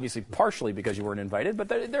 It's obviously partially because you weren't invited, but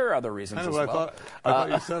there are other reasons as well. I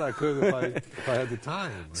thought you said I could if I had the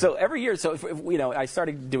time. So every year, if I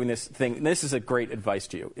started doing this thing. And this is a great advice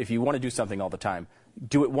to you. If you want to do something all the time,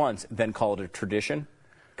 do it once, then call it a tradition.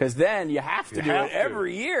 Because then you have to do it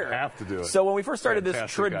every year. You have to do it. So when we first started this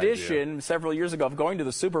Fantastic tradition idea. several years ago of going to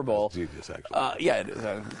the Super Bowl, That's genius, actually. yeah, it is.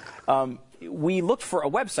 We looked for a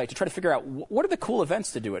website to try to figure out what are the cool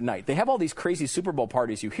events to do at night. They have all these crazy Super Bowl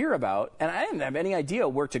parties you hear about, and I didn't have any idea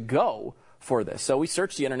where to go for this. So we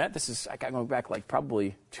searched the internet. This is going back like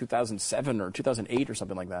probably 2007 or 2008 or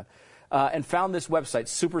something like that, and found this website,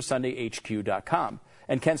 SuperSundayHQ.com.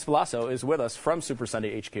 And Ken Spalasso is with us from Super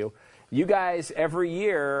Sunday HQ. You guys every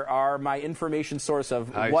year are my information source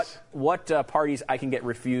of nice. what parties I can get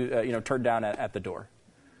turned down at the door.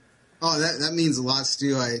 Oh, that means a lot,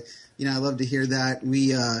 Stu. I love to hear that. We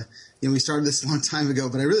started this a long time ago,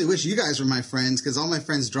 but I really wish you guys were my friends because all my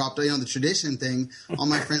friends dropped. The tradition thing. All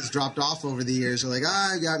my friends dropped off over the years. They're like,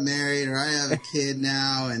 I got married or I have a kid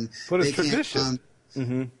now, and but it's they tradition. can't.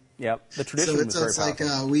 Mm-hmm. Yep, the tradition was very powerful. So it's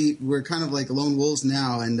like we're kind of like lone wolves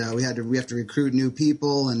now, and we have to recruit new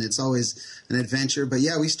people, and it's always an adventure. But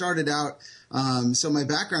yeah, we started out. So my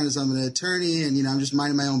background is I'm an attorney, and I'm just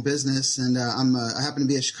minding my own business, and I happen to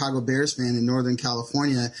be a Chicago Bears fan in Northern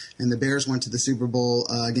California, and the Bears went to the Super Bowl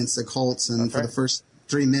against the Colts, and for the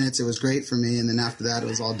 3 minutes, it was great for me, and then after that, it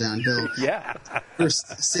was all downhill. Yeah. We were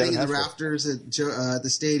sitting in the rafters at the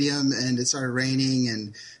stadium, and it started raining,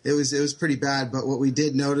 and it was pretty bad. But what we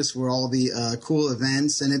did notice were all the cool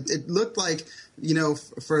events, and it looked like, you know,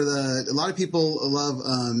 a lot of people love,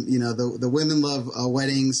 you know, the women love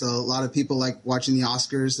weddings. So a lot of people like watching the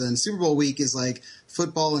Oscars, and Super Bowl week is like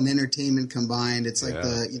football and entertainment combined. It's like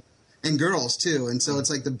and girls too, and so it's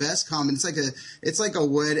like the best common. It's like a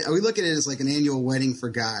wedding. We look at it as like an annual wedding for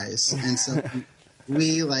guys, and so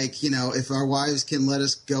we like, you know, if our wives can let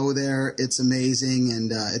us go there, it's amazing,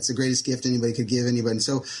 and it's the greatest gift anybody could give anybody.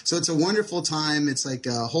 So it's a wonderful time. It's like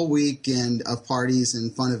a whole weekend of parties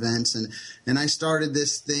and fun events, and I started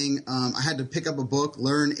this thing. I had to pick up a book,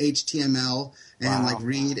 learn HTML. And like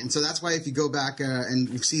read, and so that's why if you go back and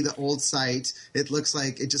you see the old site, it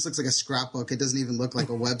just looks like a scrapbook. It doesn't even look like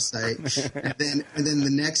a website. and then the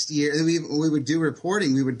next year, we would do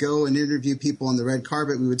reporting. We would go and interview people on the red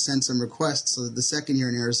carpet. We would send some requests. So the second year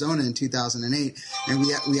in Arizona in 2008, and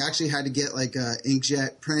we actually had to get like a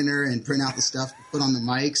inkjet printer and print out the stuff to put on the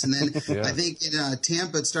mics. And then I think in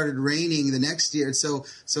Tampa it started raining the next year. So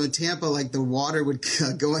in Tampa, like the water would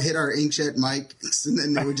go hit our inkjet mics, and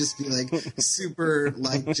then it would just be like super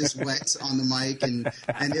like just wet on the mic, and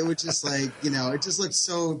it would just like, you know, it just looked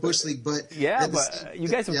so bush league. But but you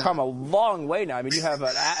guys have come a long way now. I mean, you have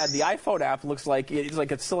the iPhone app looks like it's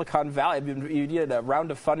like a Silicon Valley. I mean, you did a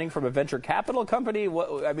round of funding from a venture capital company.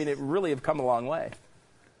 I mean, it really have come a long way.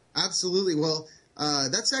 Absolutely. Well,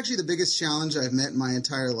 that's actually the biggest challenge I've met in my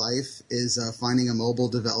entire life is finding a mobile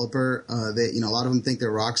developer. That, you know, a lot of them think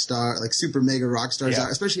they're rock star, like super mega rock stars,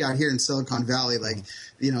 especially out here in Silicon Valley. Like,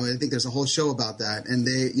 you know, I think there's a whole show about that, and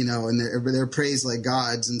they, you know, and they're praised like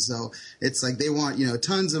gods, and so it's like they want, you know,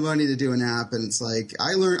 tons of money to do an app, and it's like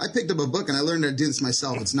I picked up a book and I learned how to do this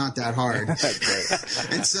myself. It's not that hard. That's great.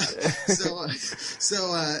 And so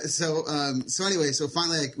anyway, so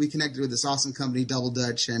finally, like, we connected with this awesome company, Double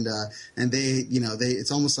Dutch, and they, you know,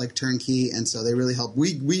 it's almost like turnkey, and so they really help.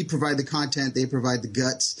 We provide the content, they provide the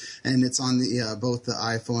guts, and it's on the both the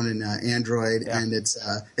iPhone and Android, and it's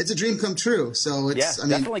a dream come true. So it's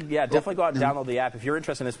definitely go out and download the app if you're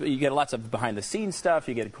interested in this. You get lots of behind the scenes stuff.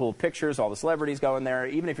 You get cool pictures. All the celebrities go in there.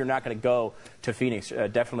 Even if you're not going to go to Phoenix,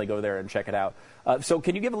 definitely go there and check it out. So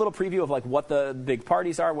can you give a little preview of like what the big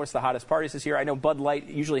parties are? What's the hottest parties this year? I know Bud Light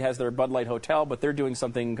usually has their Bud Light Hotel, but they're doing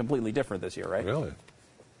something completely different this year, right? Really?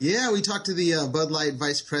 Yeah, we talked to the Bud Light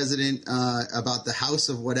vice president about the House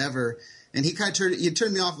of Whatever, and he kind of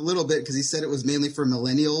turned me off a little bit because he said it was mainly for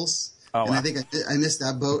millennials. Oh, and wow. I think I missed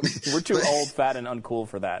that boat. We're too old, fat, and uncool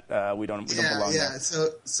for that. We don't belong there.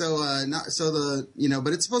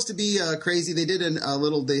 But it's supposed to be crazy. They did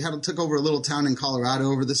took over a little town in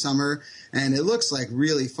Colorado over the summer, and it looks like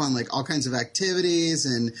really fun, like all kinds of activities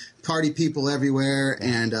and party people everywhere,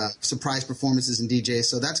 and surprise performances and DJs.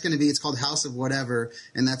 So that's going to be, it's called House of Whatever,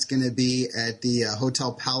 and that's going to be at the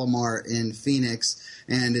Hotel Palomar in Phoenix.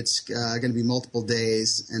 And it's going to be multiple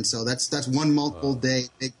days, and so that's one multiple day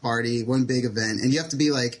big party, one big event, and you have to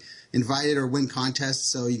be like invited or win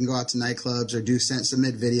contests. So you can go out to nightclubs or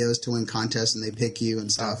submit videos to win contests, and they pick you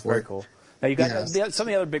and stuff. Very cool. Now you got some of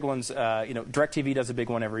the other big ones. DirecTV does a big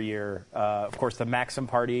one every year. Of course, the Maxim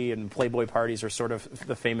party and Playboy parties are sort of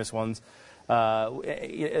the famous ones. Are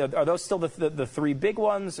those still the three big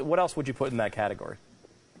ones? What else would you put in that category?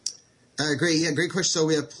 Great question. So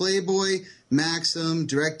we have Playboy, Maxim,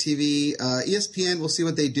 DirecTV, ESPN. We'll see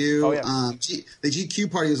what they do. Oh, yeah. The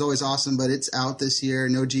GQ party was always awesome, but it's out this year.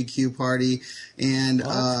 No GQ party, and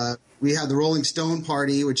we have the Rolling Stone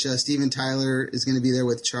party, which Steven Tyler is going to be there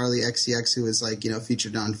with Charlie XCX, who is like, you know,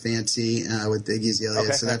 featured on Fancy with Iggy Azalea.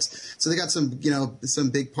 Okay. So they got some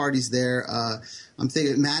big parties there. I'm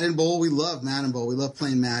thinking Madden Bowl. We love Madden Bowl. We love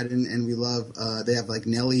playing Madden, and we love they have like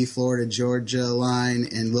Nelly, Florida Georgia line,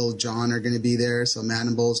 and Lil Jon are going to be there. So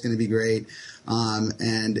Madden Bowl is going to be great.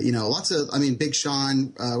 And you know, Big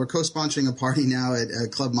Sean. We're co-sponsoring a party now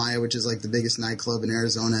at Club Maya, which is like the biggest nightclub in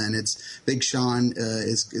Arizona, and it's Big Sean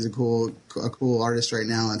is a cool artist right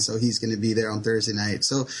now, and so he's going to be there on Thursday night.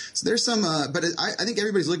 So there's some, but I think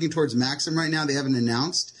everybody's looking towards Maxim right now. They haven't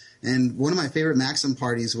announced, and one of my favorite Maxim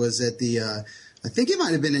parties was at the. I think it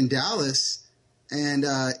might have been in Dallas, and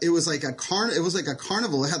it was like a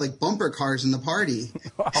carnival. It had like bumper cars in the party.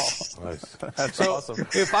 Wow, nice. That's awesome.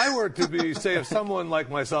 If I were to be, say, if someone like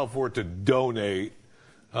myself were to donate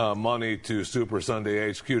money to Super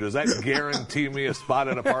Sunday HQ, does that guarantee me a spot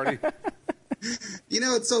at a party?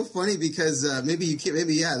 It's so funny because maybe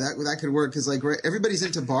that could work because like everybody's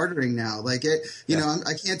into bartering now. Like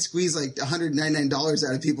I can't squeeze like $199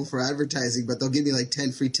 out of people for advertising, but they'll give me like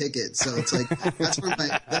 10 free tickets. So it's like that's where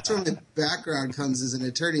my background comes as an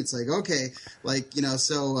attorney. It's like okay, like I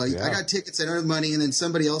got tickets, I earn money, and then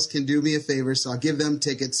somebody else can do me a favor, so I'll give them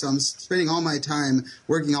tickets. So I'm spending all my time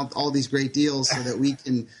working out all these great deals so that we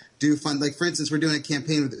can do fun. Like, for instance, we're doing a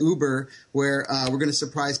campaign with Uber where we're going to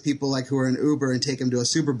surprise people like who are in Uber and take them to a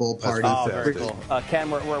Super Bowl party. Oh, very cool.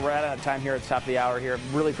 Ken, we're out of time here at the top of the hour here.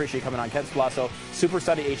 Really appreciate you coming on. Ken Scalazzo, Super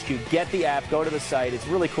Study HQ. Get the app. Go to the site. It's a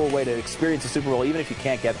really cool way to experience the Super Bowl, even if you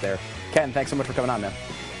can't get there. Ken, thanks so much for coming on, man.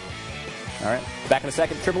 All right. Back in a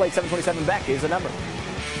second. 888-727-BECK is the number.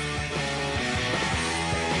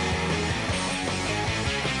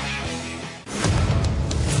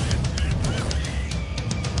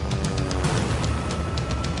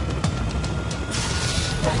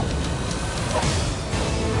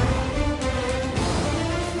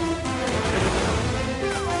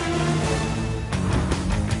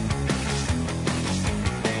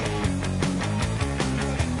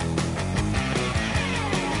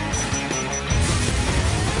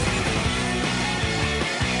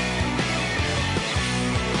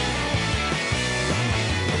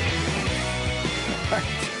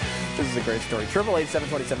 Great story.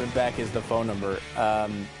 888-727-BECK is the phone number.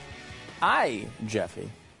 I, Jeffy,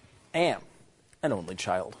 am an only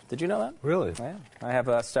child. Did you know that? Really? I am. I have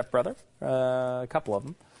a stepbrother, a couple of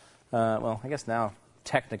them. Well, I guess now,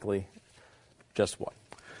 technically, just one.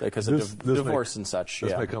 Because of divorce and such.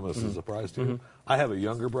 This may come as a surprise to you. I have a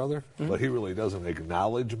younger brother, but he really doesn't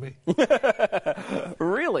acknowledge me.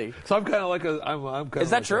 Really? So I'm kind of like I'm kind of.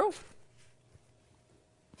 Is that true?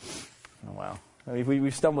 Oh, wow. I mean,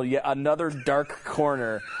 we've stumbled yet another dark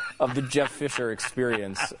corner of the Jeff Fisher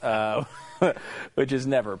experience, which is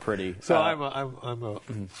never pretty. So I'm a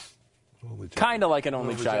only child. Kind of like an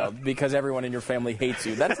only child because everyone in your family hates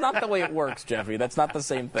you. That's not the way it works, Jeffrey. That's not the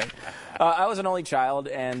same thing. I was an only child,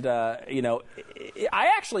 and I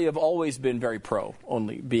actually have always been very pro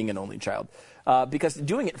being an only child because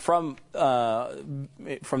doing it from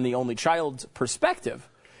the only child's perspective.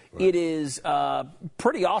 Right. It is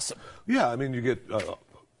pretty awesome. Yeah, I mean, you get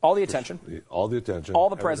all the attention, all the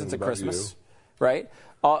presents at Christmas, right?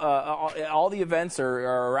 All the events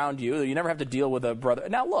are around you. You never have to deal with a brother.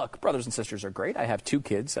 Now, look, brothers and sisters are great. I have 2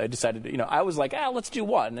 kids. I decided, I was like, let's do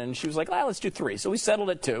 1, and she was like, let's do 3. So we settled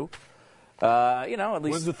at 2. At least.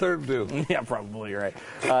 When's the 3rd due? Yeah, probably right.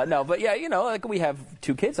 No, but yeah, like we have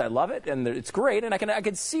 2 kids. I love it, and it's great, and I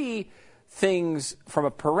can see things from a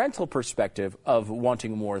parental perspective of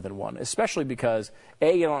wanting more than one, especially because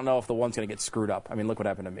you don't know if the one's going to get screwed up. I mean, look what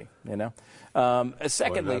happened to me,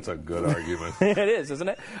 Secondly, boy, that's a good argument. It is, isn't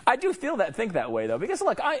it? I do think that way though, because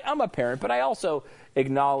look, I'm a parent, but I also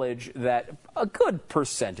acknowledge that a good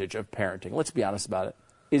percentage of parenting, let's be honest about it,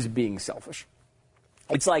 is being selfish.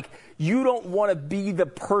 It's like you don't want to be the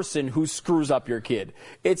person who screws up your kid.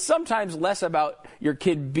 It's sometimes less about your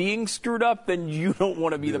kid being screwed up than you don't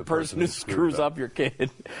want to be the person who screws up your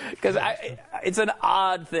kid. Because it's an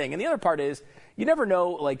odd thing. And the other part is you never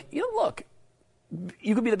know, look,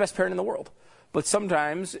 you could be the best parent in the world. But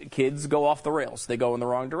sometimes kids go off the rails. They go in the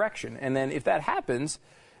wrong direction. And then if that happens,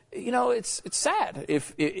 it's sad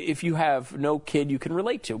if you have no kid you can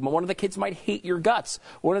relate to. One of the kids might hate your guts.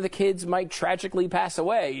 One of the kids might tragically pass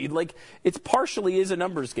away. It's partially is a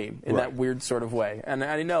numbers game in that weird sort of way. And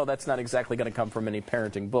I know that's not exactly going to come from any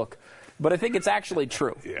parenting book, but I think it's actually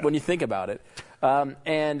true when you think about it.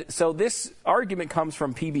 And so this argument comes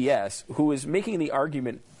from PBS, who is making the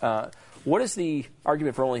argument, what is the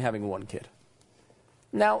argument for only having 1 kid?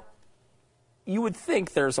 Now, you would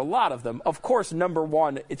think there's a lot of them. Of course, number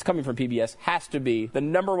 1, it's coming from PBS, has to be the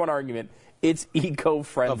number 1 argument. It's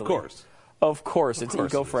eco-friendly. Of course, it's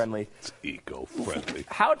eco-friendly. It's eco-friendly.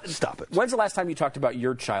 Stop it. When's the last time you talked about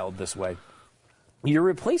your child this way? You're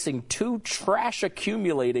replacing 2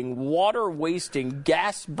 trash-accumulating, water-wasting,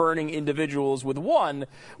 gas-burning individuals with 1,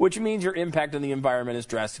 which means your impact on the environment is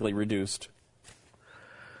drastically reduced.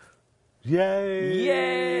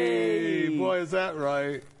 Yay! Boy, is that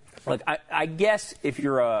right. Look, I guess if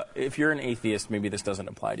you're an atheist, maybe this doesn't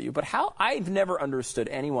apply to you. But I've never understood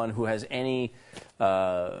anyone who has any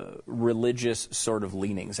religious sort of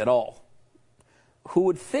leanings at all, who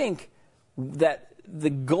would think that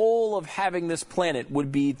the goal of having this planet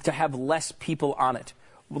would be to have less people on it,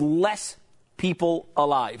 less people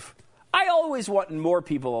alive. I always want more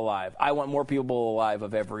people alive. I want more people alive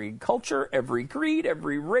of every culture, every creed,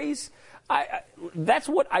 every race. That's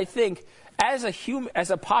what I think. As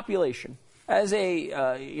a population, As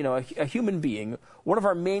a human being, one of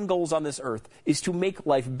our main goals on this earth is to make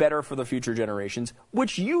life better for the future generations,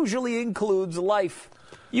 which usually includes life.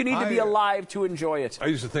 You need to be alive to enjoy it. I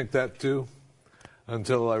used to think that too,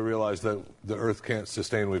 until I realized that the earth can't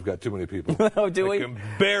sustain. We've got too many people. Oh, do we? Can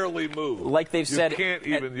barely move. Like they've said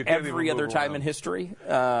every other time around. in history. You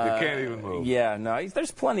can't even move. Yeah, no,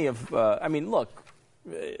 there's plenty of. Look.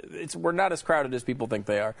 We're not as crowded as people think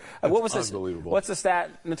they are. What was this? Unbelievable. What's the stat,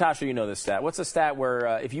 Natasha? You know this stat. What's the stat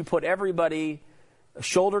where if you put everybody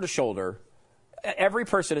shoulder to shoulder, every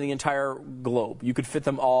person in the entire globe, you could fit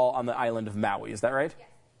them all on the island of Maui? Is that right? Yes.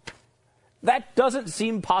 That doesn't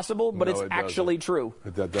seem possible, but it's actually true.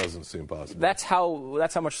 That doesn't seem possible. That's how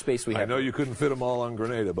much space we have. I know you couldn't fit them all on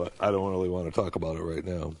Grenada, but I don't really want to talk about it right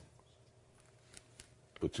now.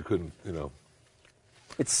 But you couldn't,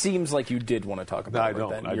 It seems like you did want to talk about it. I don't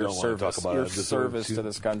want to talk about your service to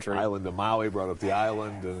this country. Island of Maui brought up the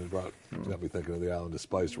island, and it got me thinking of the Island of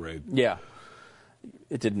Spice raid. Yeah,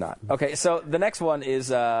 it did not. Okay, so the next one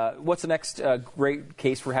is what's the next great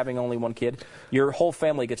case for having only one kid? Your whole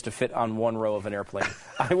family gets to fit on one row of an airplane.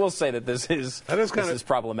 I will say that this is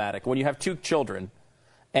problematic. When you have two children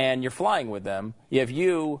and you're flying with them, you have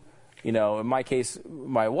in my case,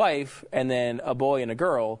 my wife, and then a boy and a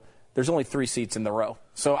girl. There's only 3 seats in the row.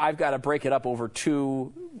 So I've got to break it up over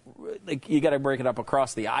 2. You got to break it up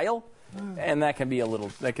across the aisle, and that can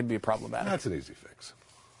be problematic. That's an easy fix.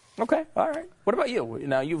 Okay, all right. What about you?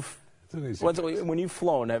 Now it's an easy fix. When you've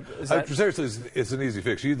flown, seriously, it's an easy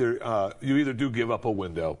fix. You either do give up a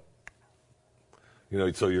window.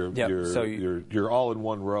 So you're all in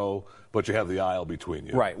one row, but you have the aisle between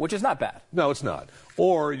you. Right, which is not bad. No, it's not.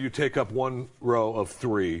 Or you take up one row of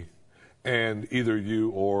 3. And either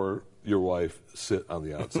you or your wife sit on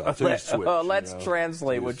the outside. So you switch. Let's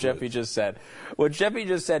translate what Jeffy just said. What Jeffy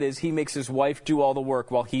just said is he makes his wife do all the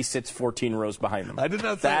work while he sits 14 rows behind them. I did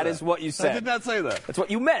not say that. That is what you said. I did not say that. That's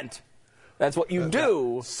what you meant. That's what you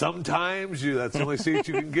do. Sometimes that's the only seat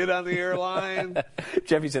you can get on the airline.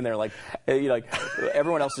 Jeffy's in there like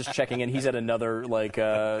everyone else is checking in. He's at another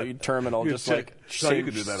terminal, just like you can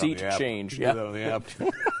do that seat on the app. change. You can do that on the app.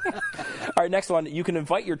 All right, next one. You can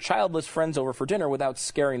invite your childless friends over for dinner without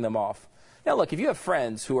scaring them off. Now, look, if you have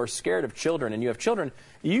friends who are scared of children and you have children,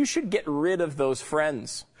 you should get rid of those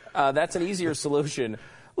friends. That's an easier solution.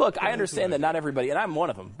 Look, I understand that not everybody, and I'm one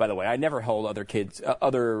of them, by the way. I never held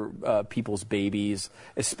other people's babies,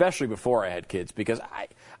 especially before I had kids, because I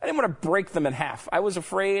didn't want to break them in half. I was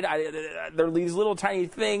afraid. They're these little tiny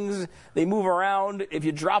things. They move around. If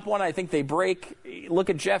you drop one, I think they break. Look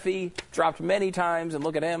at Jeffy, dropped many times, and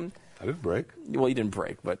look at him. I didn't break. Well, you didn't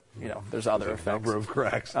break, but there's other effects. A number of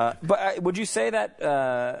cracks. But would you say that?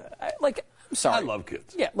 I'm sorry. I love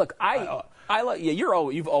kids. Yeah. Look,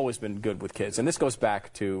 you've always been good with kids, and this goes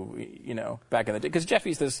back to back in the day because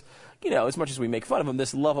Jeffy's this, as much as we make fun of him,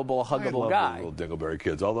 this lovable, huggable guy. Little Dingleberry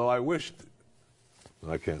kids. Although I wished,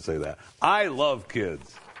 I can't say that. I love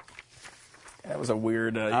kids. That was a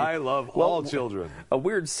weird. I love all children. A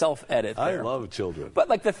weird self-edit there. I love children.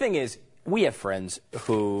 But the thing is, we have friends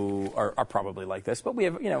who are probably like this, but we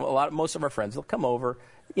have most of our friends. They'll come over.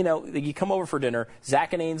 You come over for dinner.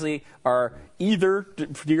 Zach and Ainsley are either,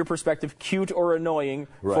 to your perspective, cute or annoying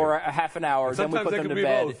for a half an hour. Then we put them to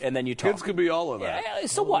bed, both. And then you talk. Kids can be all of that. Yeah,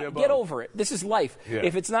 so what? Get over it. This is life. Yeah.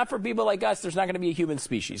 If it's not for people like us, there's not going to be a human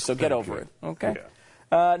species. So get over it. Okay.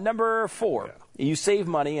 Yeah. Number 4. Yeah. You save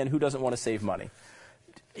money, and who doesn't want to save money?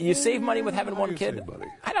 You save money with having one kid?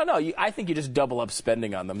 I don't know. I think you just double up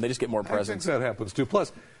spending on them. They just get more presents. I think that happens too.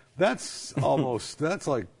 Plus, that's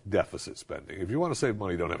like deficit spending. If you want to save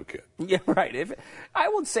money, don't have a kid. Yeah, right. I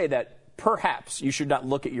would say that perhaps you should not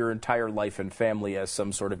look at your entire life and family as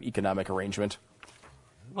some sort of economic arrangement.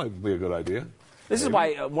 Might be a good idea. This is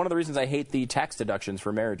why one of the reasons I hate the tax deductions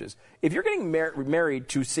for marriages. If you're getting married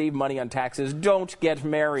to save money on taxes, don't get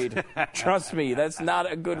married. Trust me, that's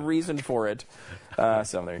not a good reason for it.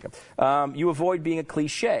 So there you go. You avoid being a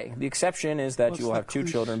cliche. The exception is that you will have 2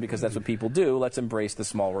 children because that's what people do. Let's embrace the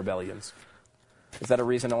small rebellions. Is that a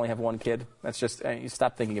reason to only have one kid? That's just you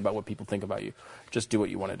stop thinking about what people think about you. Just do what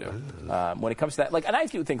you want to do. When it comes to that, and I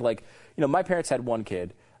do think my parents had one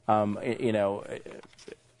kid.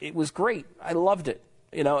 It was great. I loved it.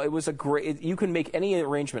 It was you can make any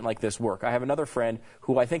arrangement like this work. I have another friend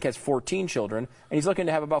who I think has 14 children, and he's looking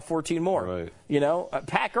to have about 14 more. Right.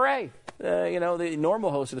 Pat Gray, the normal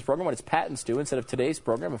host of this program, when it's Pat and Stu instead of today's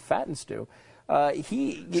program of Fat and Stu.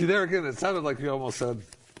 See, there again, it sounded like you almost said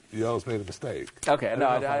you almost made a mistake. Okay,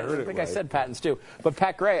 I think I said Pat and Stu. But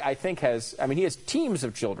Pat Gray, I think, he has teams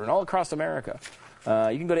of children all across America.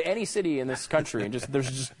 You can go to any city in this country and there's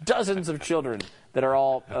just dozens of children that are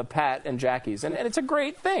all Pat and Jackie's. And it's a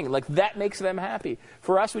great thing. Like, that makes them happy.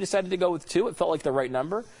 For us, we decided to go with 2. It felt like the right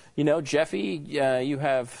number. You know, Jeffy, you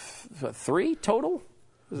have 3 total?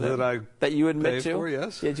 That you admit to? For,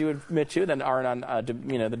 yes. Did you admit to that aren't on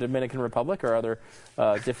the Dominican Republic or other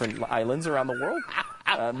different islands around the world?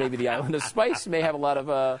 Maybe the island of Spice may have a lot of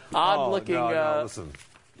odd-looking... No, listen.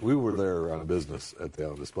 We were there on business at the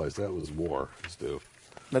Island of Spice. That was war, Stu.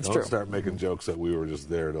 That's true. Don't start making jokes that we were just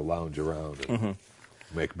there to lounge around and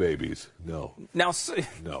make babies. No. Now,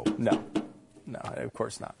 No. No, of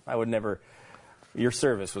course not. I would never... Your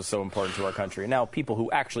service was so important to our country. Now, people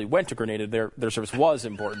who actually went to Grenada, their service was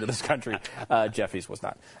important to this country. Jeffy's was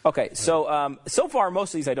not. Okay, so so far,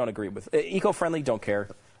 most of these I don't agree with. Eco-friendly, don't care.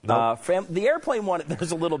 Nope. The airplane one,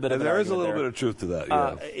 there's a little bit of an There is a argument little bit of truth to that,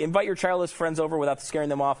 yeah. Invite your childless friends over without scaring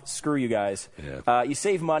them off. Screw you guys. Yeah. You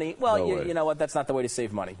save money. Well, No you know what? That's not the way to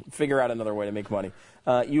save money. Figure out another way to make money.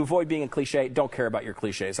 You avoid being a cliche. Don't care about your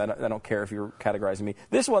cliches. I don't care if you're categorizing me.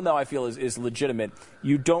 This one, though, I feel is legitimate.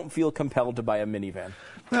 You don't feel compelled to buy a minivan.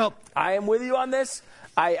 Well, I am with you on this.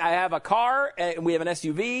 I have a car, and we have an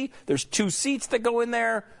SUV. There's 2 seats that go in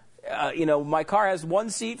there. My car has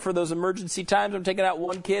 1 seat for those emergency times. I'm taking out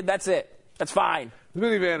 1 kid. That's it. That's fine. the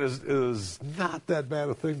minivan is not that bad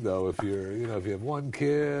a thing, though, if you have 1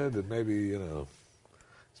 kid and maybe, he's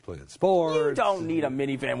playing sports. You don't need a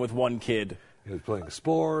minivan with 1 kid. He's playing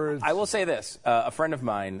sports. I will say this. A friend of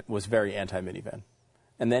mine was very anti-minivan.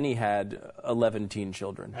 And then he had 11 teen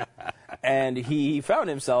children. And he found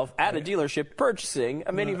himself at a dealership purchasing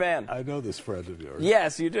a minivan. I know this friend of yours.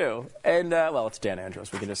 Yes, you do. And, it's Dan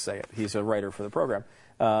Andros. We can just say it. He's a writer for the program.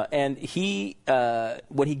 And he,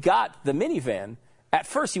 when he got the minivan, at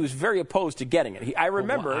first he was very opposed to getting it. I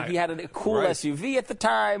remember he had a cool SUV at the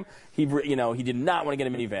time. He did not want to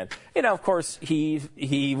get a minivan. Of course,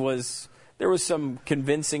 there was some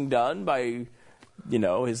convincing done by...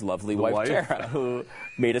 his lovely wife, Tara, who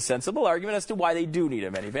made a sensible argument as to why they do need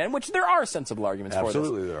a minivan, which there are sensible arguments for this.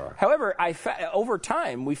 Absolutely there are. However, over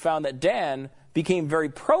time, we found that Dan became very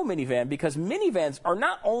pro-minivan because minivans are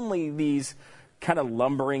not only these kind of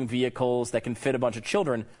lumbering vehicles that can fit a bunch of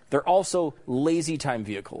children, they're also lazy time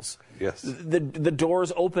vehicles. Yes. The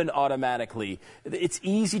doors open automatically. It's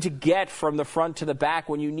easy to get from the front to the back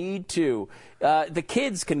when you need to. The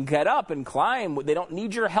kids can get up and climb. They don't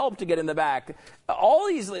need your help to get in the back.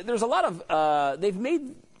 There's a lot of, they've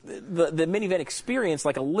made the minivan experience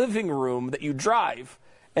like a living room that you drive.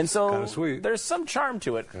 And so kind of sweet. There's some charm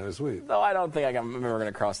to it. Kind of sweet. Though I don't think I'm ever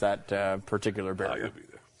going to cross that particular barrier. You'll be there.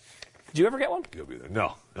 Did you ever get one? You'll be there.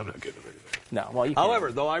 No, I'm not getting a minivan. No, well, you can't.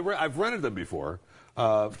 However, though, I've rented them before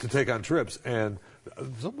to take on trips, and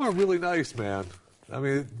some are really nice, man. I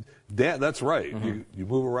mean, that's right. Mm-hmm. You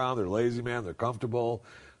move around, they're lazy, man. They're comfortable.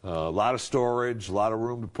 A lot of storage, a lot of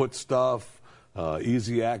room to put stuff,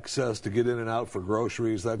 easy access to get in and out for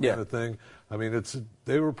groceries, that kind of thing. I mean,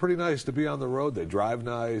 they were pretty nice to be on the road. They drive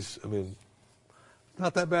nice. I mean,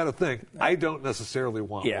 not that bad a thing. I don't necessarily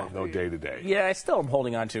want one, though, day to day. Yeah, I still am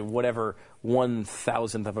holding on to whatever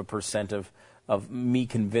 1,000% of me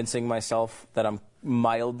convincing myself that I'm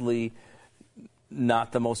mildly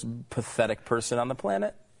not the most pathetic person on the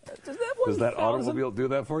planet. Does that automobile do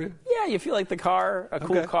that for you? Yeah, you feel like the car,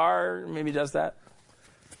 cool car, maybe does that.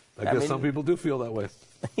 I guess some people do feel that way.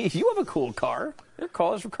 You have a cool car. Your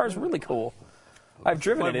car's really cool. I've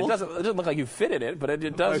driven it. It doesn't look like you fit in it, but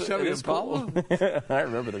it does. Chevy Impala? Cool. I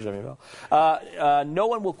remember the Chevy Impala. No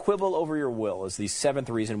one will quibble over your will is the 7th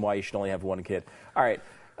reason why you should only have 1 kid. All right.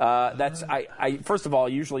 That's first of all,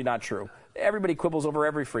 usually not true. Everybody quibbles over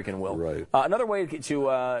every freaking will. Right. Another way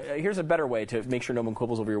here's a better way to make sure no one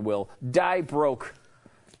quibbles over your will. Die broke.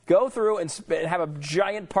 Go through and have a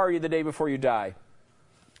giant party the day before you die.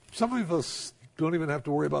 Some of us don't even have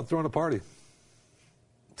to worry about throwing a party.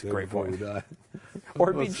 It's a great point. We die.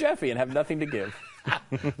 Or be Jeffy and have nothing to give.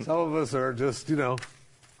 Some of us are just,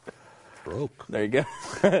 broke. There you go.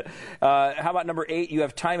 How about number 8? You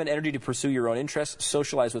have time and energy to pursue your own interests,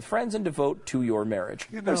 socialize with friends, and devote to your marriage.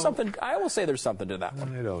 There's something. I will say there's something to that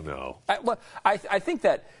one. I don't know. I think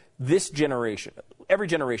that this generation, every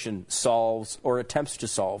generation solves or attempts to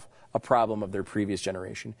solve a problem of their previous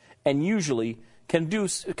generation, and usually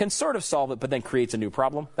can sort of solve it, but then creates a new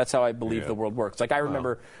problem. That's how I believe the world works. Like I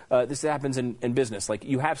remember this happens in business. Like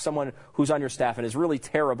you have someone who's on your staff and is really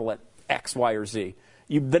terrible at X, Y, or Z.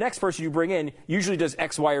 The next person you bring in usually does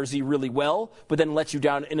X, Y, or Z really well, but then lets you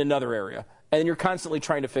down in another area. And you're constantly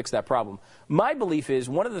trying to fix that problem. My belief is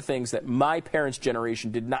one of the things that my parents'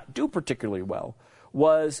 generation did not do particularly well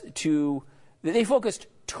was they focused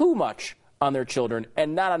too much on their children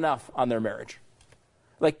and not enough on their marriage.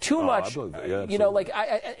 Like too much, I believe that. Yeah, you know, like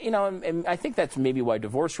absolutely. and I think that's maybe why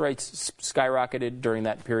divorce rates skyrocketed during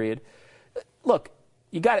that period. Look,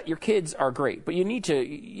 you got it. Your kids are great, but you need to,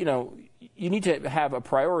 you need to have a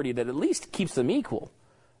priority that at least keeps them equal,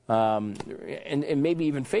 and maybe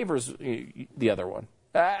even favors the other one.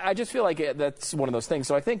 I just feel like that's one of those things.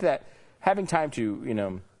 So I think that having time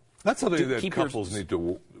to, That's something that keep couples need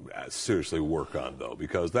to seriously work on, though,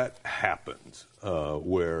 because that happens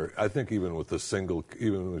where I think even with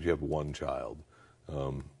even if you have one child,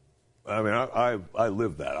 I mean, I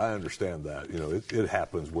live that. I understand that. It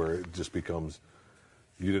happens where it just becomes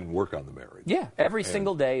you didn't work on the marriage. Yeah, every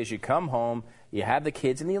single day as you come home, you have the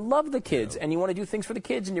kids, and you love the kids, and you want to do things for the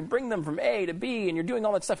kids, and you bring them from A to B, and you're doing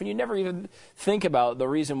all that stuff, and you never even think about the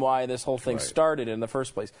reason why this whole thing started in the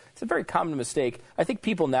first place. It's a very common mistake. I think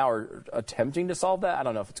people now are attempting to solve that. I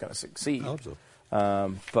don't know if it's going to succeed. I hope so.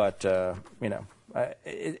 But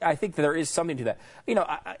I think there is something to that.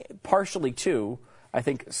 Partially, too, I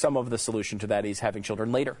think some of the solution to that is having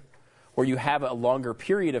children later, where you have a longer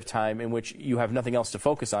period of time in which you have nothing else to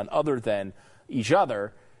focus on other than each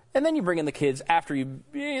other, and then you bring in the kids after they've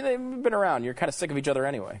been around. You're kind of sick of each other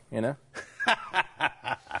anyway, Sorry,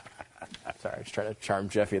 I was trying to charm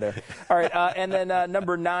Jeffy there. All right, and then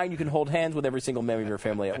number 9, you can hold hands with every single member of your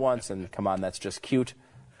family at once, and come on, that's just cute.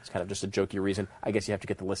 It's kind of just a jokey reason. I guess you have to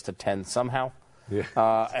get the list to 10 somehow.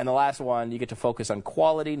 Yeah. And the last one, you get to focus on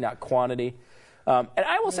quality, not quantity. And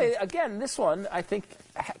I will say, again, this one, I think,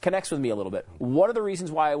 connects with me a little bit. One of the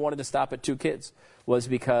reasons why I wanted to stop at 2 kids was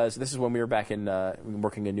because this is when we were back in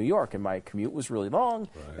working in New York, and my commute was really long,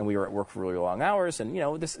 and we were at work for really long hours.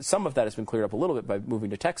 And, some of that has been cleared up a little bit by moving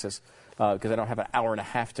to Texas because I don't have an hour and a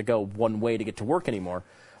half to go one way to get to work anymore.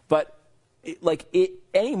 But,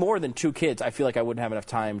 any more than 2 kids, I feel like I wouldn't have enough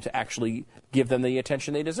time to actually give them the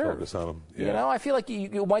attention they deserve. Focus on them. Yeah. I feel like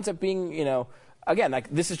it winds up being, again, like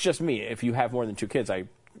this is just me. If you have more than 2 kids, I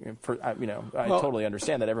totally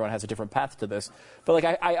understand that everyone has a different path to this. But like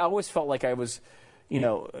I always felt like I was,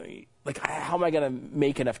 how am I going to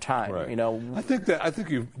make enough time? Right. I think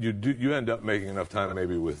you end up making enough time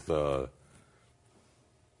maybe with 3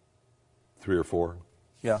 or 4.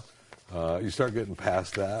 Yeah. You start getting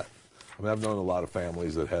past that. I mean, I've known a lot of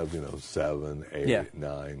families that have 7, 8,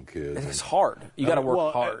 9 kids. It's hard. You got to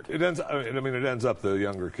work hard. It ends up the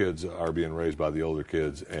younger kids are being raised by the older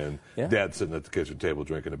kids, and Dad's sitting at the kitchen table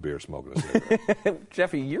drinking a beer, smoking a cigarette.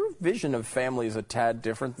 Jeffy, your vision of family is a tad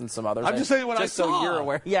different than some others. I'm just saying what I saw. Just so you're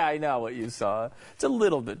aware. Yeah, I know what you saw. It's a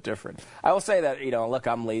little bit different. I will say that look,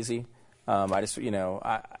 I'm lazy. I just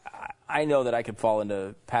I know that I could fall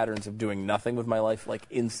into patterns of doing nothing with my life like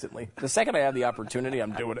instantly. The second I have the opportunity,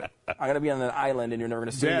 I'm doing it. I'm going to be on an island and you're never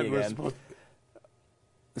going to see me again.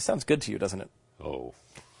 This sounds good to you, doesn't it? Oh.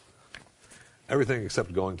 Everything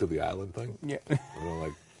except going to the island thing? Yeah.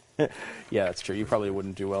 Yeah, that's true. You probably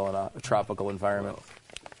wouldn't do well in a tropical environment.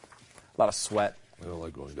 A lot of sweat. I don't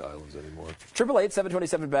like going to islands anymore.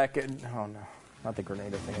 888-727 back. Oh, no. Not the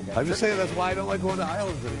Grenada thing again. I'm just saying that's why I don't like going to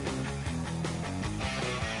islands anymore.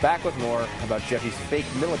 Back with more about Jeffy's fake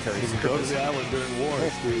military service. Go to the island during war.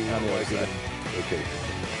 Okay.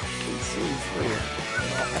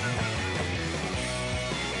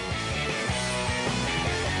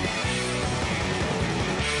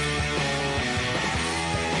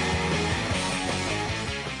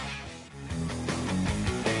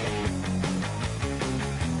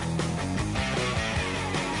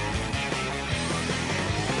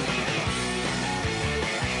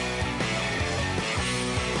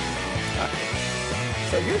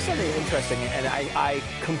 So here's something interesting, and I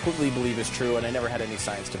completely believe is true, and I never had any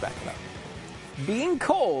science to back it up. Being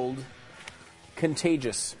cold,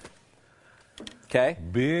 contagious. Okay?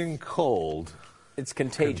 Being cold, it's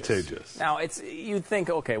contagious. Now, you'd think,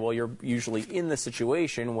 okay, well, you're usually in the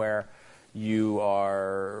situation where you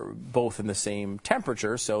are both in the same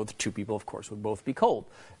temperature, so the 2 people, of course, would both be cold.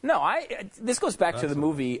 No, this goes back to the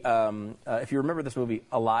movie, if you remember this movie,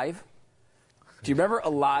 Alive. Do you remember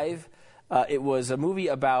Alive? It was a movie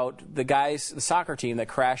about the soccer team that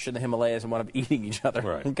crashed in the Himalayas and wound up eating each other.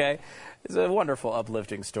 Right. Okay? It's a wonderful,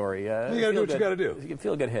 uplifting story. You got to do what you got to do. You can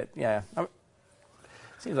feel a good hit. Yeah.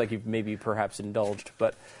 Seems like you've maybe perhaps indulged.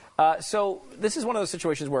 But so this is one of those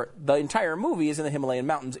situations where the entire movie is in the Himalayan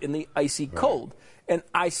mountains in the icy cold. And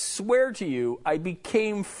I swear to you, I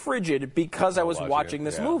became frigid because I was watching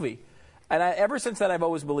this movie. And ever since then, I've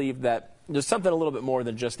always believed that there's something a little bit more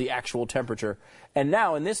than just the actual temperature. And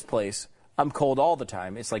now in this place, I'm cold all the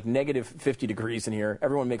time. It's like negative 50 degrees in here.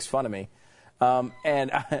 Everyone makes fun of me,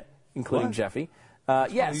 including Jeffy.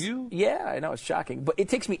 Yes. You? Yeah, I know. It's shocking. But it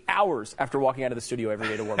takes me hours after walking out of the studio every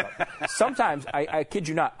day to warm up. Sometimes, I kid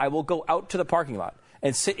you not, I will go out to the parking lot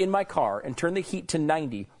and sit in my car and turn the heat to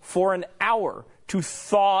 90 for an hour to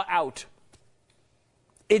thaw out.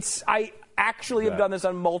 I actually have done this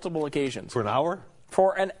on multiple occasions. For an hour?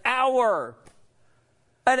 For an hour.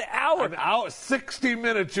 An hour. An hour, 60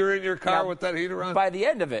 minutes you're in your car with that heater on? By the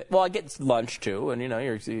end of it, well, I get lunch too, and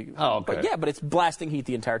you're. Oh, okay. But it's blasting heat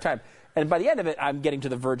the entire time. And by the end of it, I'm getting to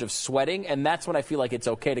the verge of sweating, and that's when I feel like it's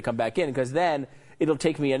okay to come back in, because then it'll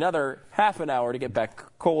take me another half an hour to get back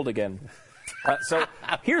cold again. So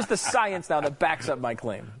here's the science now that backs up my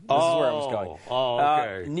claim. This is where I was going.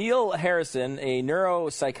 Okay. Neil Harrison, a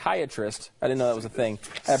neuropsychiatrist, I didn't know that was a thing,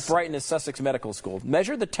 at Brighton Sussex Medical School,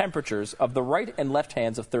 measured the temperatures of the right and left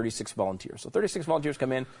hands of 36 volunteers. So 36 volunteers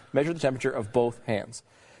come in, measure the temperature of both hands.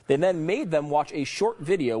 They then made them watch a short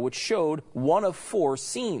video which showed one of 4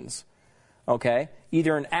 scenes. Okay?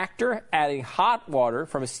 Either an actor adding hot water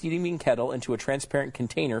from a steaming kettle into a transparent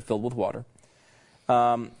container filled with water,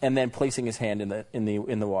 and then placing his hand in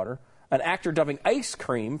the water. An actor dumping ice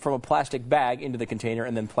cream from a plastic bag into the container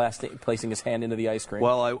and then placing his hand into the ice cream.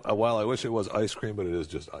 While I wish it was ice cream, but it is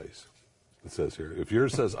just ice. It says here. If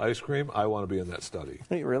yours says ice cream, I want to be in that study.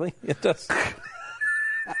 Really? It does.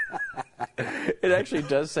 It actually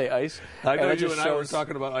does say ice. I know you and I were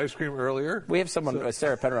talking about ice cream earlier. We have someone,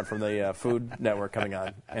 Sarah Penrod from the Food Network, coming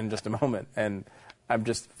on in just a moment, and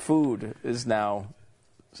food is now.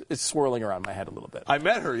 It's swirling around my head a little bit. I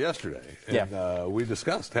met her yesterday, and we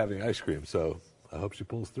discussed having ice cream, so I hope she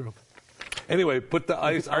pulls through. Anyway, put the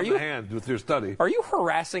ice on the hand with your study. Are you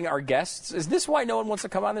harassing our guests? Is this why no one wants to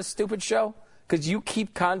come on this stupid show? Because you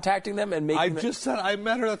keep contacting them and making just said I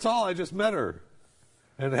met her, that's all. I just met her.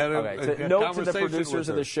 And had a note to the producers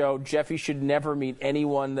of the show, Jeffy should never meet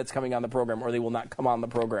anyone that's coming on the program, or they will not come on the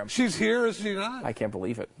program. She's here, is she not? I can't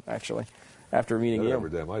believe it, actually. After meeting you.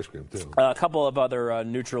 Damn ice cream, too. A couple of other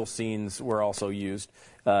neutral scenes were also used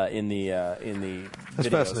in the videos. That's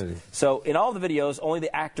fascinating. So in all the videos, only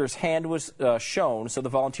the actor's hand was shown, so the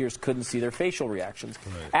volunteers couldn't see their facial reactions.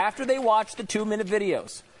 Right. After they watched the 2-minute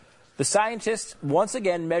videos, the scientists once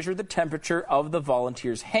again measured the temperature of the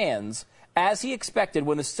volunteers' hands. As he expected,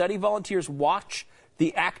 when the study volunteers watched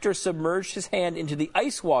the actor submerge his hand into the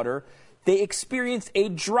ice water, they experienced a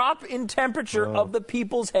drop in temperature of the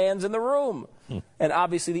people's hands in the room. And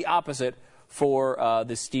obviously the opposite for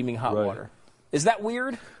the steaming hot water. Is that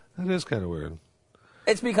weird? That is kind of weird.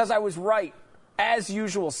 It's because I was right. As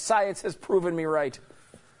usual, science has proven me right.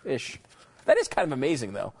 Ish. That is kind of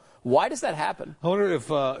amazing, though. Why does that happen? I wonder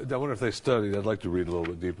if they studied. I'd like to read a little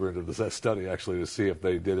bit deeper into that study, actually, to see if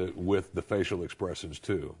they did it with the facial expressions,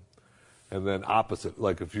 too. And then opposite,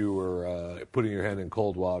 like if you were putting your hand in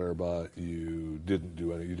cold water, but you didn't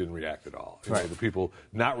do any, you didn't react at all. You know, the people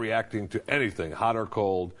not reacting to anything, hot or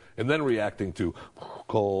cold, and then reacting to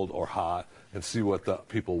cold or hot, and see what the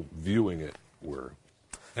people viewing it were.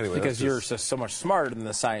 Anyway, because you're so much smarter than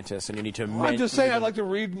the scientists, and you need to. I'm just saying, I'd like to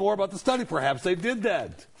read more about the study. Perhaps they did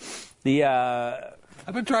that.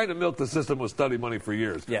 I've been trying to milk the system with study money for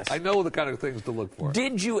years. Yes. I know the kind of things to look for.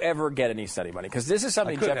 Did you ever get any study money? Because this is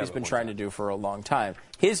something Jeffy's been trying to do for a long time.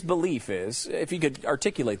 His belief is, if you could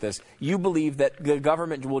articulate this, you believe that the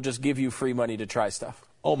government will just give you free money to try stuff.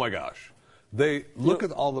 Oh, my gosh. They look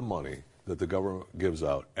at all the money that the government gives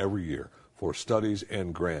out every year for studies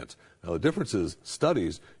and grants. Now, the difference is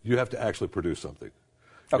studies, you have to actually produce something.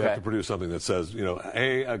 You have to produce something that says,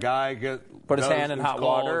 hey, a guy put his hand in hot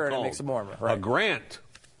water and it makes him warmer. Right. A grant,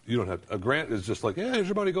 you don't have. A grant is just like, yeah, here's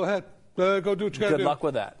your money. Go ahead, go do what you got to do. Good luck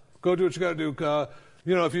with that. Go do what you got to do.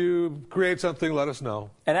 If you create something, let us know.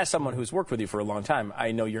 And as someone who's worked with you for a long time,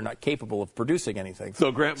 I know you're not capable of producing anything. So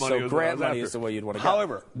grant money is the way you'd want to go.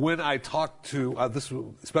 However, when I talk to this,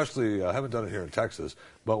 especially I haven't done it here in Texas,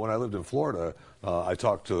 but when I lived in Florida, I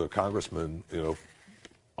talked to a congressman,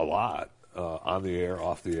 a lot. On the air,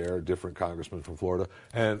 off the air, different congressmen from Florida.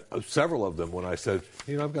 And several of them, when I said,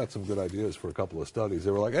 I've got some good ideas for a couple of studies,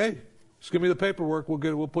 they were like, hey, just give me the paperwork,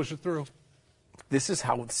 we'll push it through. This is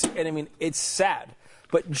how it's sad.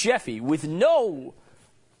 But Jeffy, with no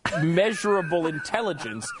measurable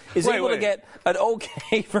intelligence, is able to get an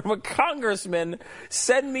okay from a congressman,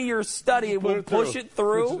 send me your study and we'll push it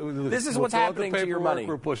through. This is what's happening to your money.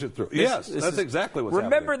 We'll push it through. Yes, that's exactly what's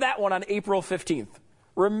happening. Remember that one on April 15th.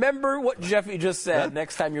 Remember what Jeffy just said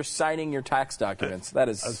next time you're signing your tax documents.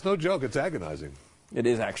 That's no joke. It's agonizing. It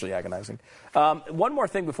is actually agonizing. One more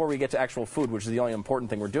thing before we get to actual food, which is the only important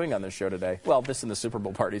thing we're doing on this show today. Well, this and the Super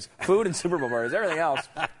Bowl parties. Food and Super Bowl parties. Everything else.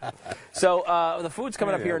 So the food's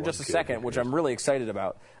coming up here in just a second, which I'm really excited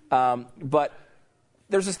about. But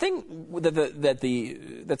there's this thing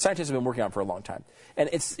that scientists have been working on for a long time. And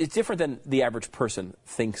it's different than the average person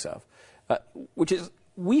thinks of, which is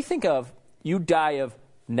we think of You die of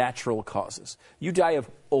natural causes. You die of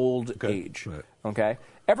old age. Right. Okay?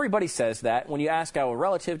 Everybody says that. When you ask how a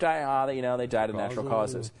relative died, they died of natural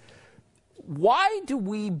causes. Why do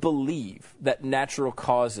we believe that natural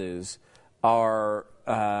causes are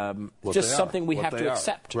just something we have to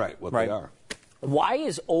accept? Right, they are. Why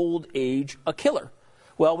is old age a killer?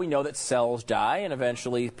 Well, we know that cells die and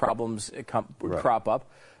eventually problems crop up.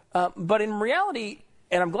 But in reality,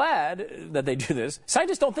 and I'm glad that they do this,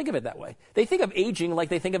 scientists don't think of it that way. They think of aging like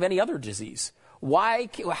they think of any other disease.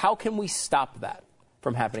 How can we stop that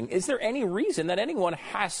from happening? Is there any reason that anyone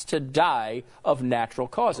has to die of natural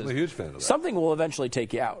causes? I'm a huge fan of that. Something will eventually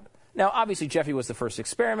take you out. Now, obviously, Jeffy was the first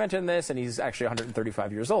experiment in this, and he's actually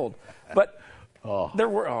 135 years old. But there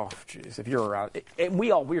were, if you're around, we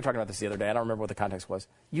were talking about this the other day. I don't remember what the context was.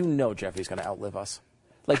 You know Jeffy's going to outlive us.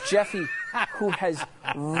 Like Jeffy, who has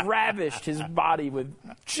ravished his body with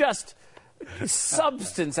just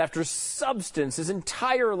substance after substance his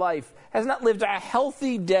entire life, has not lived a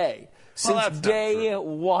healthy day since day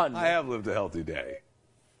one. I have lived a healthy day.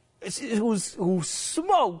 Who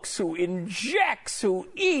smokes, who injects, who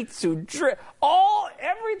eats, who drinks,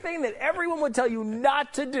 everything that everyone would tell you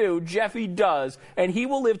not to do, Jeffy does, and he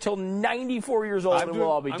will live till 94 years old and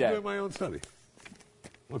we'll all be dead. I'm doing my own study,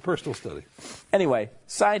 my personal study. Anyway,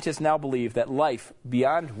 scientists now believe that life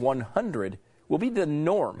beyond 100 will be the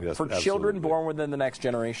norm for children born within the next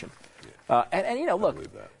generation. Look,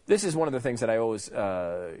 this is one of the things that I always,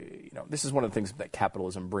 this is one of the things that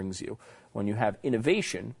capitalism brings you. When you have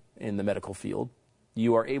innovation in the medical field,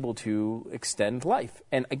 you are able to extend life.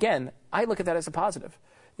 And again, I look at that as a positive.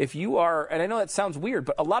 If you are, and I know that sounds weird,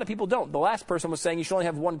 but a lot of people don't. The last person was saying you should only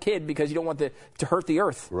have one kid because you don't want to hurt the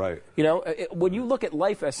earth. Right. When you look at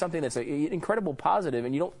life as something that's an incredible positive,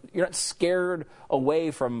 and you're not scared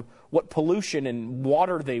away from what pollution and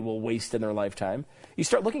water they will waste in their lifetime, you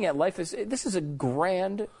start looking at life as this is a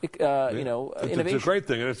grand, innovation. It's a great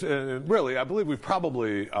thing, and really, I believe we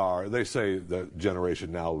probably are. They say that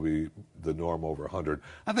generation now will be the norm over 100.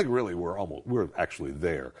 I think really we're actually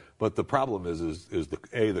there. But the problem is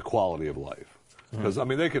the quality of life, because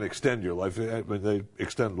they can extend your life. They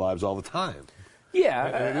extend lives all the time. Yeah,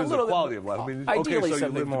 and it is the quality of life. Ideally, so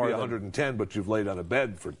you live more to be 110, but you've laid on a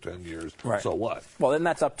bed for 10 years. Right. So what? Well, then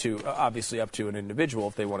that's obviously up to an individual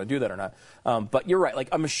if they want to do that or not. But you're right. Like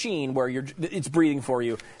a machine where it's breathing for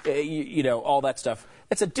you, all that stuff.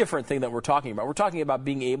 It's a different thing that we're talking about. We're talking about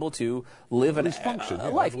being able to live a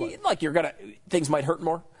life. Like things might hurt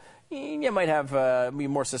more. You might be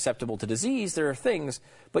more susceptible to disease. There are things,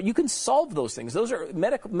 but you can solve those things. Those are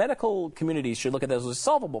medical communities should look at those as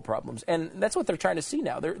solvable problems, and that's what they're trying to see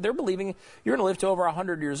now. They're believing you're going to live to over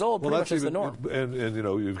 100 years old. Pretty much is the norm. And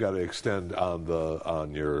you've got to extend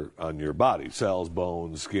on your body, cells,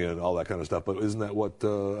 bones, skin, all that kind of stuff. But isn't that what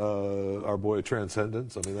our boy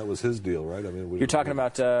Transcendence? That was his deal, right? You're talking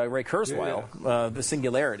about Ray Kurzweil, The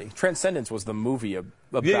Singularity. Transcendence was the movie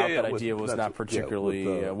about that idea was not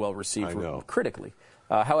particularly well received critically.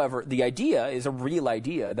 However, the idea is a real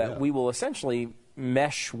idea that we will essentially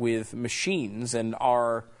mesh with machines, and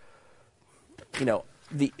our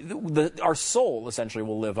soul essentially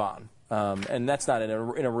will live on, and that's not in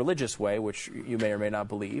a religious way, which you may or may not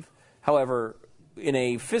believe. However, in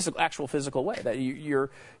a actual physical way, that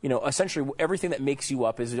you're essentially everything that makes you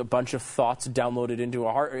up is a bunch of thoughts downloaded into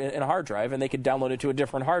in a hard drive, and they could download it to a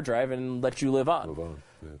different hard drive and let you live on.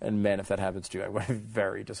 Yeah. And man, if that happens to you, I would be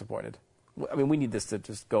very disappointed. We need this to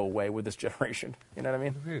just go away with this generation. You know what I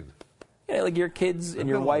mean? Like your kids and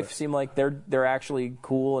your wife seem like they're actually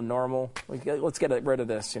cool and normal. Like, let's get rid of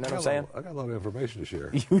this. You know what I'm saying? I got a lot of information to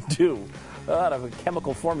share. You do. A lot of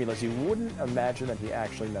chemical formulas you wouldn't imagine that he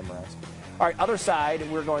actually memorized. All right, other side,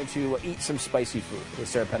 we're going to eat some spicy food with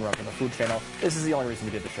Sarah Penrose on the Food Channel. This is the only reason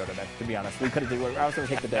we did the show today, to be honest. We couldn't do it. I was going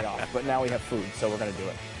to take the day off, but now we have food, so we're going to do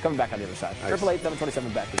it. Coming back on the other side.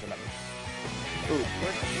 888-727 back is the number. Ooh.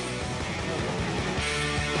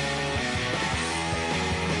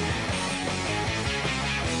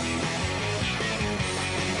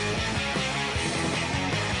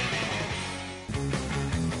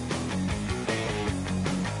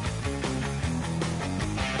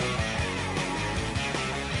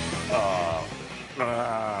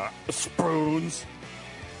 Spoons.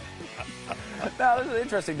 Now, there's an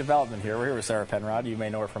interesting development here. We're here with Sarah Penrod. You may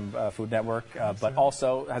know her from Food Network, but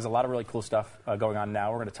also has a lot of really cool stuff going on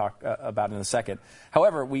now. We're going to talk about it in a second.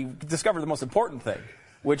 However, we discovered the most important thing,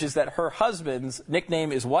 which is that her husband's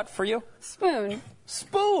nickname is what for you? Spoon.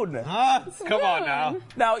 Spoon. Come on now.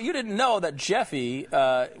 Now, you didn't know that Jeffy,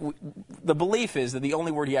 the belief is that the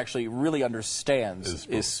only word he actually really understands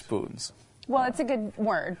is spoons. Well, it's a good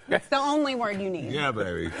word. It's the only word you need. Yeah,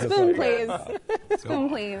 baby. Spoon, please. Spoon,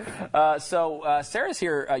 please. So Sarah's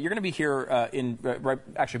here. You're going to be here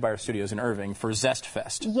actually by our studios in Irving for Zest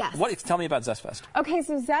Fest. Yes. Tell me about Zest Fest. Okay,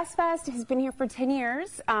 so Zest Fest has been here for 10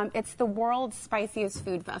 years. It's the world's spiciest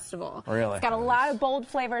food festival. Really? It's got a lot of bold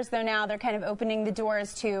flavors, though now they're kind of opening the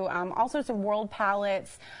doors to all sorts of world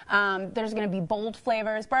palettes. There's going to be bold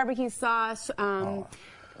flavors, barbecue sauce,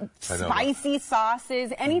 spicy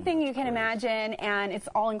sauces, anything you can imagine, and it's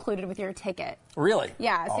all included with your ticket. Really?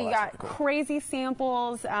 Yeah, so you got really cool. crazy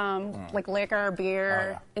samples, like liquor,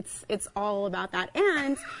 beer. It's all about that.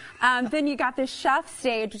 And then you got this chef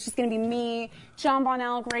stage, which is going to be me, John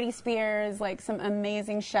Bonnell, Grady Spears, like some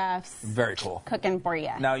amazing chefs. Very cool. Cooking for you.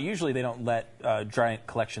 Now, usually they don't let giant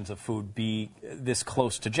collections of food be this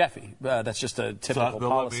close to Jeffy. That's just a typical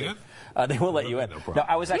policy. They will let you in. No,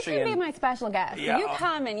 I was actually you can be my special guest. Yeah. You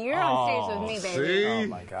come and you're on stage with me, baby. See? Oh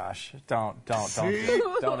my gosh! Don't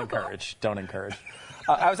encourage. Don't encourage.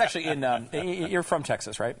 I was actually in. You're from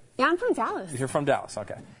Texas, right? Yeah, I'm from Dallas. You're from Dallas,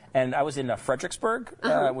 okay. And I was in Fredericksburg,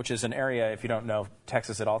 which is an area, if you don't know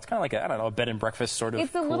Texas at all, it's kind of like a bed and breakfast sort of.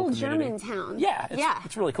 It's a cool little community. German town. Yeah,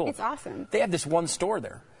 it's really cool. It's awesome. They have this one store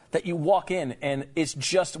there that you walk in and it's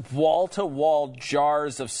just wall-to-wall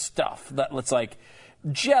jars of stuff that looks like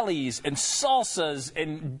jellies and salsas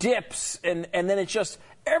and dips, and then it's just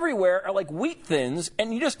everywhere are like wheat thins,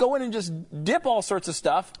 and you just go in and just dip all sorts of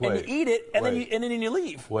stuff and you eat it, and then you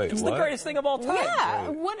leave. Wait, it's what? the greatest thing of all time. Yeah,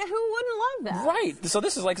 who wouldn't love that? Right. So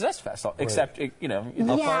this is like Zest Fest, except a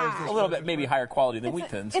little bit maybe higher quality than wheat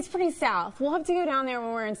thins. It's pretty south. We'll have to go down there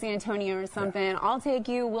when we're in San Antonio or something. Yeah. I'll take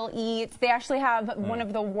you. We'll eat. They actually have one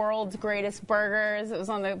of the world's greatest burgers. It was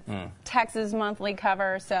on the Texas Monthly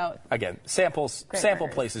cover. So again, sample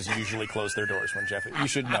places usually close their doors when Jeffy. You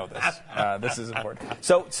should know this. This is important.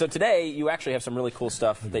 So today you actually have some really cool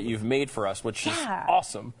stuff that you've made for us, which is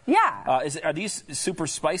awesome. Yeah. Are these super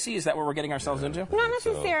spicy? Is that what we're getting ourselves into? Not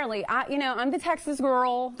necessarily. I'm the Texas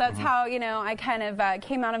girl. That's how I kind of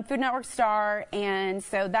came out on Food Network Star, and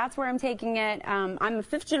so that's where I'm taking it. I'm a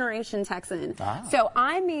fifth-generation Texan, so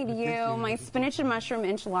I made you my spinach and mushroom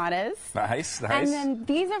enchiladas. Nice. And then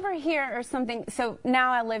these over here are something. So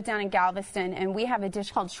now I live down in Galveston, and we have a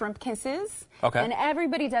dish called shrimp kisses. Okay. And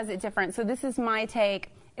everybody does it different. So this is my take.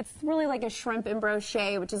 It's really like a shrimp en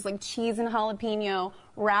broche, which is like cheese and jalapeno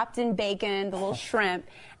wrapped in bacon, the little shrimp.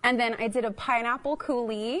 And then I did a pineapple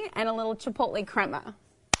coulis and a little chipotle crema.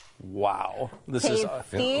 Wow. This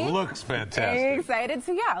It looks fantastic. Are you excited?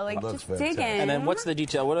 So just dig in. And then what's the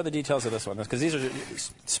detail? What are the details of this one? Because these are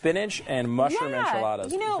spinach and mushroom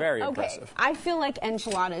enchiladas. Very impressive. I feel like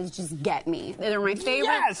enchiladas just get me. They're my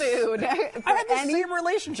favorite food. I have the same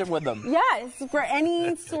relationship with them. Yes, for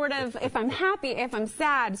any sort of, if I'm happy, if I'm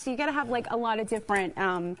sad. So you got to have like a lot of different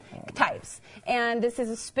types. And this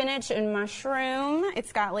is a spinach and mushroom.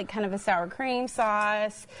 It's got like kind of a sour cream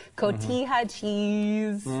sauce, cotija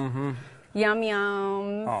cheese. Yum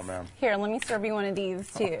yum. Oh man. Here, let me serve you one of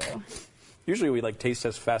these too. Usually we like taste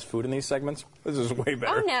test fast food in these segments. This is way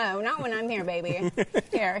better. Oh no, not when I'm here, baby.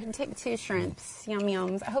 Here, take 2 shrimps. Yum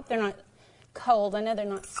yums. I hope they're not cold. I know they're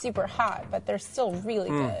not super hot, but they're still really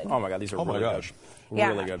good. Oh my god, these are really good. Yeah.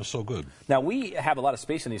 Really good. So good. Now we have a lot of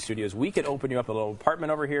space in these studios. We could open you up a little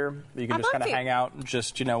apartment over here. You can just kind of hang out and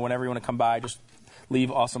just, whenever you want to come by, just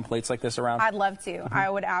leave awesome plates like this around. I'd love to. I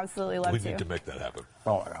would absolutely love to. We need to make that happen.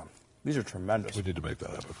 Oh my god. These are tremendous. We need to make that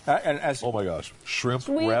happen. And as Oh my gosh. Shrimp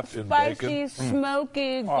Sweet, wrapped in spicy, bacon.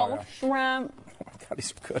 smoky, Gulf shrimp. Oh my god,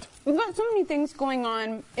 these are good. We've got so many things going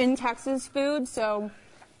on in Texas food, so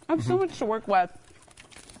I have so much to work with.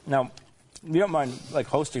 Now, you don't mind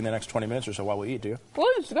hosting the next 20 minutes or so while we eat, do you?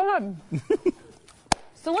 Please, go ahead.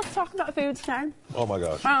 So let's talk about food today. Oh my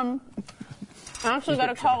gosh. I actually got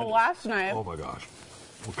a call last night. Oh my gosh.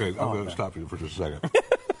 Okay, I'm going to stop you for just a second.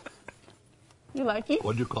 You like it?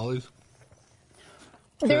 What do you call these?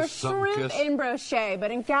 They're Kiss, something shrimp kiss? en broche, but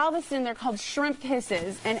in Galveston they're called shrimp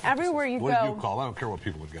kisses, and everywhere you What go, do you call? I don't care what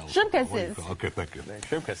people would Galveston Shrimp call. What do you kisses. call? Okay, thank you.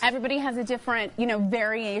 Shrimp kisses. everybody has a different,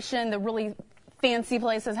 variation. The really fancy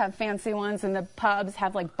places have fancy ones, and the pubs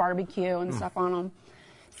have like barbecue and stuff on them.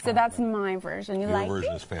 So that's my version. You Your like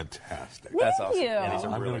version it? is fantastic. That's Thank awesome. you. Yeah, these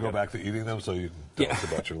are I'm really going to go good. back to eating them so you can tell us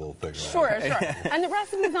about your little thing. Sure. And the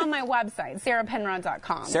recipe's on my website,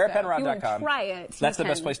 sarahpenrod.com. SarahPenrod.com. So if you want to try it, That's you the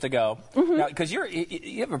best can. place to go. Now, because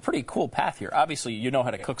you have a pretty cool path here. Obviously, you know how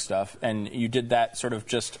to cook stuff, and you did that sort of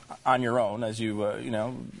just on your own as you've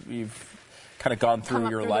kind of gone through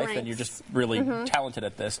your life, and you're just really talented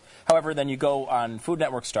at this. However, then you go on Food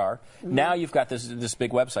Network Star. Now you've got this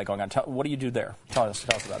big website going on. What do you do there? Tell us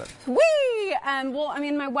about it. Whee! Well, I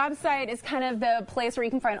mean, my website is kind of the place where you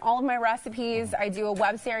can find all of my recipes. I do a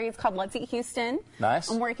web series called Let's Eat Houston. Nice.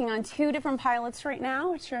 I'm working on 2 different pilots right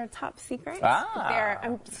now, which are top secret. Ah.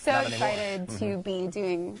 I'm so excited to be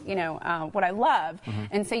doing, what I love.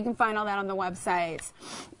 And so you can find all that on the website.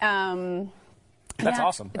 That's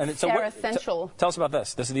awesome. And so essential. Tell us about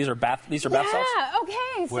this. These are bath salts? Yeah,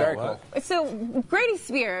 okay. Very cool. So Grady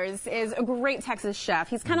Spears is a great Texas chef.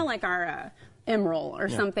 He's kind of like our Emerald or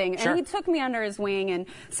something. Sure. And he took me under his wing, and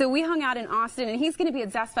so we hung out in Austin, and he's going to be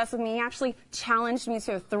at Zest Fest with me. He actually challenged me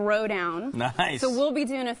to a throwdown. Nice. So we'll be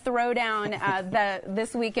doing a throwdown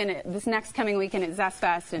this next coming weekend at Zest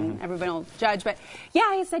Fest, and everybody will judge. But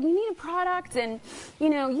yeah, he said, you need a product, and you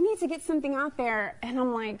need to get something out there. And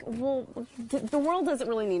I'm like, well, the world doesn't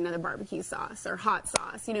really need another barbecue sauce or hot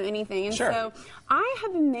sauce, anything. And so I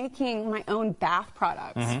have been making my own bath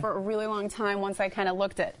products for a really long time once I kind of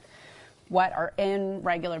looked at what are in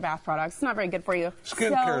regular bath products. It's not very good for you.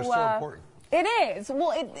 Skincare is so important. It is.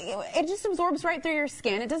 Well, it just absorbs right through your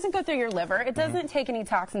skin. It doesn't go through your liver. It doesn't take any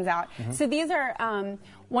toxins out. So these are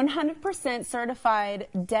 100% certified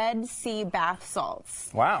Dead Sea bath salts.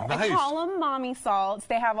 Wow. I call them mommy salts.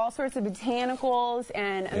 They have all sorts of botanicals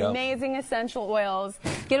and amazing essential oils.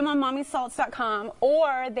 Get them on mommysalts.com,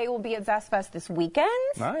 or they will be at Zest Fest this weekend.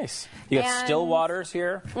 Nice. You got Still Waters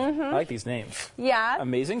here. I like these names. Yeah.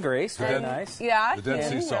 Amazing Grace. Very nice. Yeah. The Dead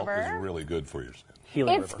Sea salt River. is really good for your skin.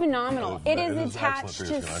 It's phenomenal. It is attached to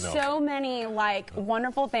excellent for your skin, so many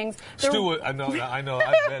wonderful things. Stu, I know.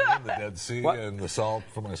 I've been in the Dead Sea and the salt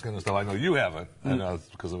for my skin and stuff. I know you haven't,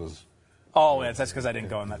 because it was. Oh, that's because I didn't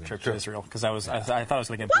go on that trip to Israel because I thought I was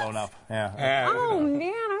going to get blown up. Yeah. Oh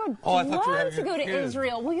man, I would love to go to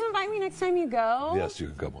Israel. Will you invite me next time you go? Yes, you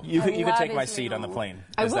can come on. You can take my seat on the plane.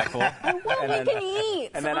 Is that cool? I will. We can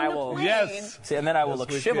eat. And then on I the will. plane. Yes. See, and then I will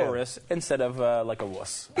look chivalrous instead of like a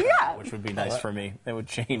wuss. Yeah. Which would be nice for me. It would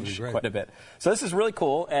change quite a bit. So this is really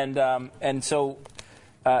cool, and so.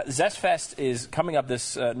 Zest Fest is coming up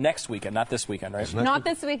this next weekend, not this weekend, right? Not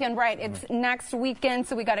this weekend, right. It's next weekend,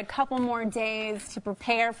 so we got a couple more days to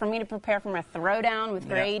prepare for my throwdown with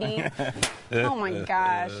Grady. Oh my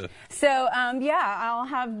gosh. So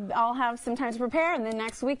I'll have some time to prepare, and then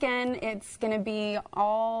next weekend it's going to be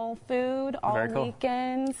all food, all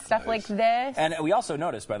weekend, stuff like this. And we also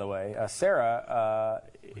noticed, by the way, Sarah,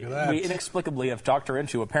 we inexplicably have talked her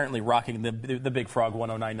into apparently rocking the Big Frog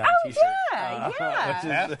 1099 t-shirt. Yeah. I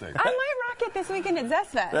might rock it this weekend at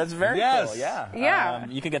Zest Fest. That's very cool, yeah. Yeah.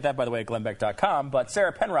 You can get that, by the way, at glennbeck.com, but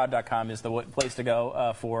sarahpenrod.com is the place to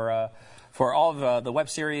go for all of the web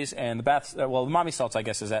series and the baths. The Mommy Salts, I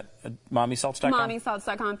guess, is at mommysalts.com?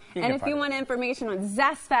 Mommysalts.com. And if you want information on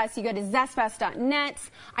Zest Fest, you go to zestfest.net.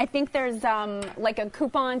 I think there's like a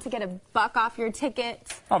coupon to get $1 off your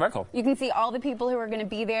ticket. Oh, very cool. You can see all the people who are going to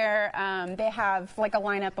be there. They have like a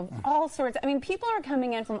lineup of all sorts. I mean, people are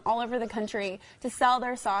coming in from all over the country to sell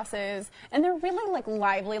their sauces, and they're really like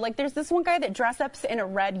lively. Like there's this one guy that dresses up in a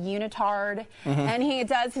red unitard, and he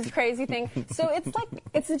does his crazy thing. So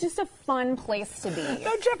it's just a fun place to be.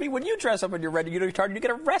 No, Jeffy, when you dress up in your red unitard, you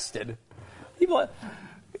get arrested. People.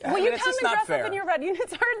 Will you come and dress up in your red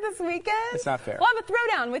unitard this weekend? It's not fair. We'll have a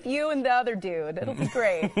throwdown with you and the other dude. It'll be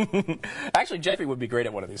great. Actually, Jeffy would be great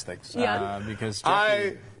at one of these things. Yeah. Because Jeffy,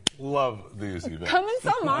 I love these events. Come and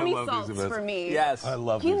sell mommy salts for me. Yes. I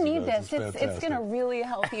love You these need events. this. It's going to really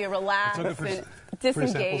help you relax and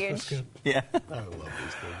disengage. Yeah. I love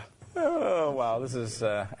these things. Oh, wow. This is,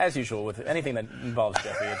 as usual, with anything that involves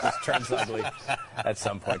Jeffy, it just turns ugly at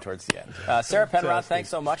some point towards the end. Sarah Penrod, thanks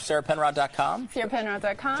so much. SarahPenrod.com.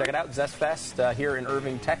 SarahPenrod.com. Check it out. Zest Fest here in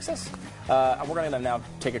Irving, Texas. We're going to now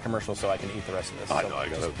take a commercial so I can eat the rest of this. I know, I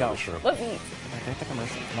got to go. Let's eat. Take the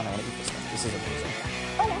commercial. Come on, I want to eat this one. This is amazing.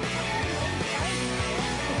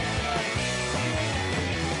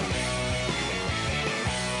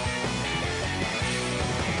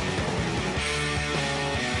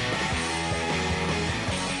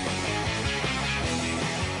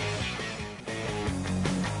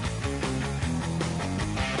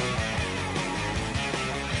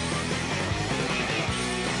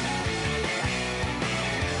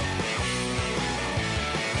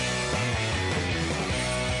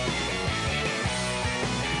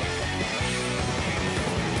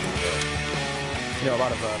 You know, a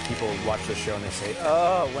lot of people watch this show and they say,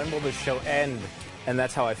 oh, when will this show end? And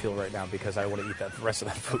that's how I feel right now because I want to eat the rest of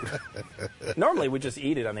that food. Normally we just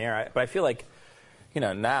eat it on the air, but I feel like,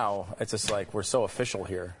 now it's just like we're so official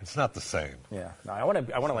here. It's not the same. Yeah. No, I want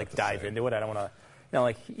to like dive into it. I don't want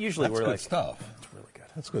to, usually That's we're good like. stuff. It's really good.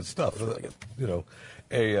 That's good stuff. Really good.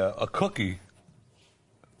 A cookie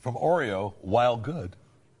from Oreo, while good,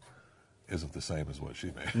 isn't the same as what she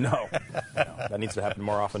made. No, that needs to happen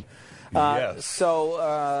more often. Yes.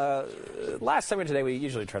 So last segment today, we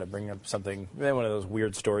usually try to bring up something, one of those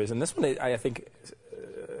weird stories, and this one I think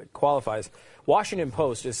qualifies. Washington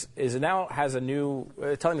Post is now has a new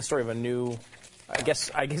telling the story of a new, I guess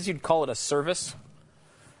you'd call it a service.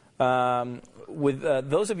 With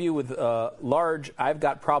those of you with large "I've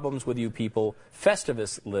got problems with you" people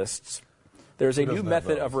Festivus lists, there's a new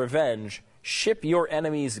method of revenge.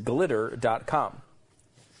 ShipYourEnemiesGlitter.com.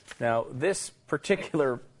 Now, this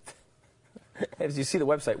particular, as you see the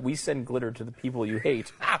website, we send glitter to the people you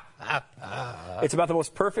hate. It's about the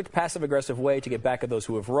most perfect passive-aggressive way to get back at those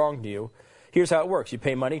who have wronged you. Here's how it works. You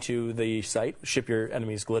pay money to the site,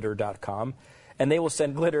 ShipYourEnemiesGlitter.com, and they will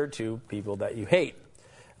send glitter to people that you hate.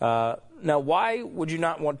 Now, why would you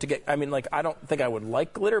not want to get, I don't think I would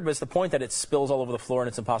like glitter, but it's the point that it spills all over the floor and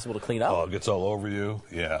it's impossible to clean up. Oh, it gets all over you?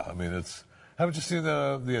 Yeah, haven't you seen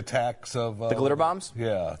the attacks of the glitter bombs?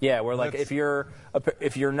 Yeah. Yeah, where if you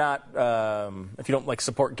don't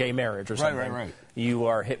support gay marriage or something, right. you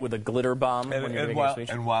are hit with a glitter bomb when you're making a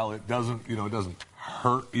speech. And while it doesn't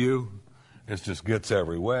hurt you, it just gets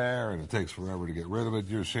everywhere and it takes forever to get rid of it.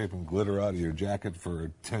 You're shaping glitter out of your jacket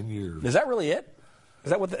for 10 years. Is that really it?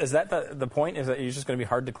 Is that the point? Is that you're just going to be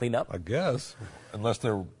hard to clean up? I guess, unless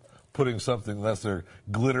they're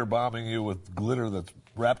glitter bombing you with glitter that's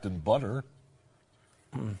wrapped in butter.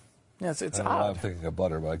 Yeah, it's odd. I'm thinking of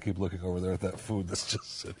butter, but I keep looking over there at that food that's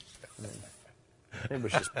just sitting there. Maybe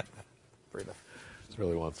it's just breathe. Just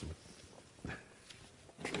really want some.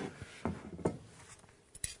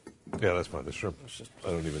 Yeah, that's fine. The shrimp, I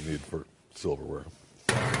don't even need for silverware.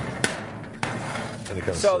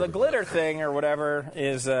 So the glitter thing or whatever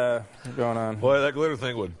is going on. Boy, that glitter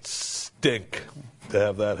thing would stink to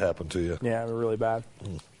have that happen to you. Yeah, really bad.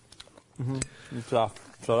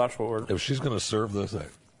 So that's what we're... If she's going to serve this at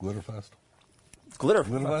Glitterfest?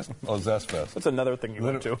 Glitterfest? Oh, Zestfest. That's another thing you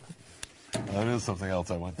went to. That is something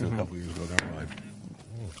else I went to a couple of years ago. Never mind.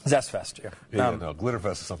 Zestfest, yeah. No,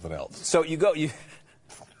 Glitterfest is something else. So you go...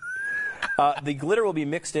 the glitter will be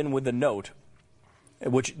mixed in with the note,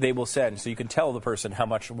 which they will send, so you can tell the person how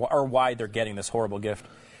much or why they're getting this horrible gift.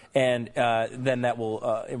 And then that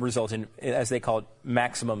will result in, as they call it,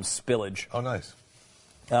 maximum spillage. Oh, nice.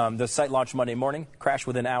 The site launched Monday morning, crashed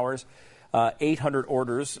within hours. 800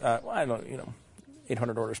 orders.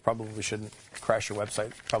 800 orders probably shouldn't crash your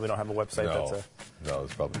website. Probably don't have a website No,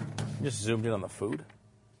 it's probably... Just zoomed in on the food.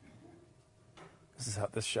 This is how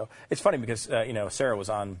this show... It's funny because, Sarah was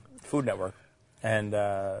on Food Network, and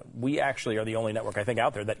we actually are the only network, I think,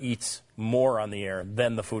 out there that eats more on the air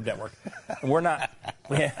than the Food Network. And we're not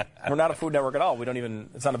a Food Network at all. We don't even...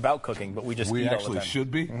 It's not about cooking, but we just eat all the time. We actually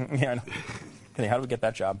should be? Yeah, I know. How do we get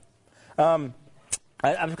that job? I'm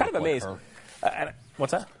kind of amazed.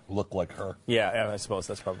 What's that? Look like her. Yeah, I suppose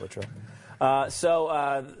that's probably true.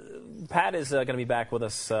 So Pat is going to be back with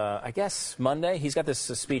us, I guess, Monday. He's got this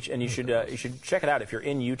speech, and you should check it out if you're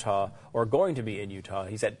in Utah or going to be in Utah.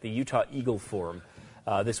 He's at the Utah Eagle Forum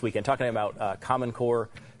this weekend, talking about Common Core,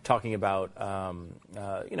 talking about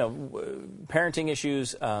parenting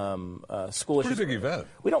issues, school issues. Pretty big event.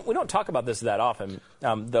 We don't talk about this that often,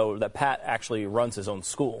 though. That Pat actually runs his own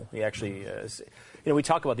school. He actually, we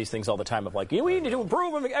talk about these things all the time. Of like, we need to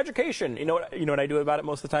improve education. You know what I do about it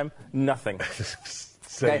most of the time? Nothing.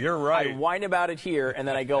 Okay? You're right. I whine about it here, and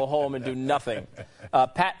then I go home and do nothing.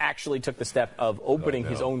 Pat actually took the step of opening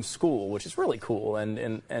his own school, which is really cool,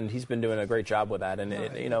 and he's been doing a great job with that. And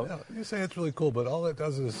you say it's really cool, but all it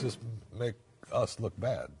does is just make us look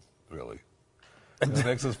bad, really. It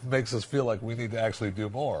makes us feel like we need to actually do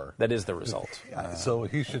more. That is the result. So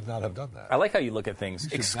he should not have done that. I like how you look at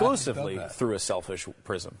things exclusively through a selfish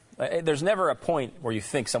prism. There's never a point where you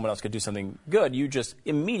think someone else could do something good. You just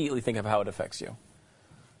immediately think of how it affects you.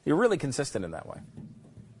 You're really consistent in that way.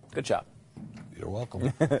 Good job. You're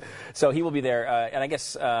welcome. So he will be there, and I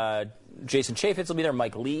guess Jason Chaffetz will be there.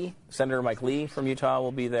 Senator Mike Lee from Utah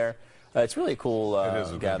will be there. It's really a cool it is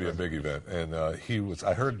going to be a big event, and I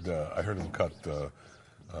heard him cut a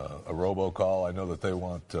robocall. I know that they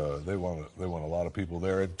want a lot of people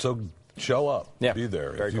there, and so show up, be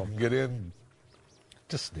there. Very if you cool. can get in,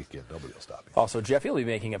 just sneak in. Nobody will stop you. Also, Jeff, you'll be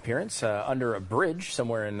making an appearance under a bridge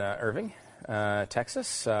somewhere in Irving,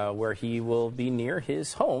 Texas, where he will be near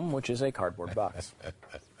his home, which is a cardboard box.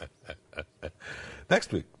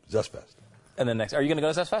 Next week, Zestfest. And then are you going to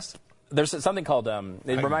go to Zestfest? There's something called,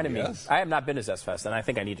 it reminded me, I have not been to Zestfest, and I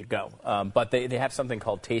think I need to go. But they have something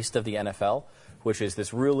called Taste of the NFL, which is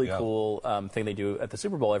this really cool thing they do at the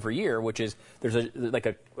Super Bowl every year, which is there's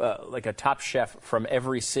a top chef from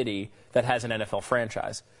every city that has an NFL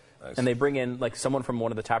franchise. Nice. And they bring in like someone from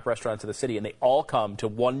one of the top restaurants of the city, and they all come to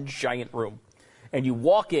one giant room. And you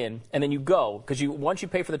walk in, and then you go, because once you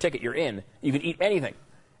pay for the ticket, you're in. You can eat anything.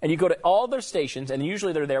 And you go to all their stations, and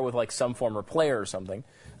usually they're there with like some former player or something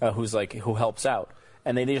who helps out.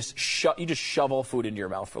 And you just shovel food into your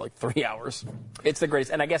mouth for like 3 hours. It's the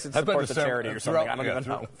greatest. And I guess it supports a charity or something. I don't even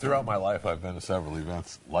know. Throughout my life, I've been to several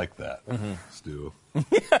events like that, Stu.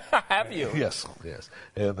 Have you? Yes.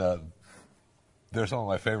 And they're some of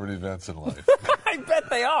my favorite events in life. I bet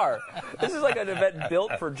they are. This is like an event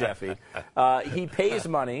built for Jeffy. He pays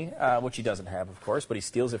money, which he doesn't have, of course, but he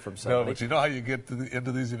steals it from somebody. No, but you know how you get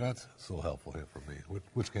into these events? So helpful here for me.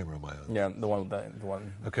 Which camera am I on? Yeah, the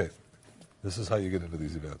one. Okay. This is how you get into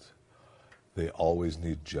these events. They always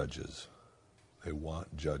need judges. They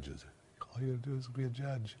want judges. All you do is be a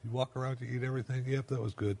judge. You walk around, you eat everything. Yep, that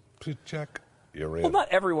was good. Check. You're in. Well, not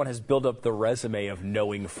everyone has built up the resume of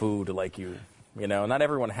knowing food like you. You know, not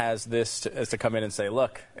everyone has this to come in and say,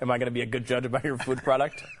 look, am I going to be a good judge about your food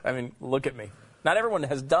product? I mean, look at me. Not everyone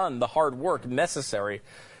has done the hard work necessary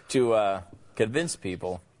to convince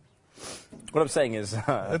people. What I'm saying is,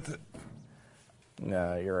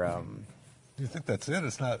 you're... Do you think that's it?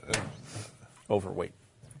 It's not... overweight.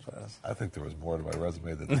 I think there was more to my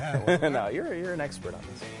resume than that. No, you're an expert on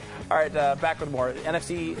this. All right, back with more.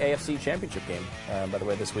 NFC, AFC championship game, by the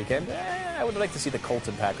way, this weekend. I would like to see the Colts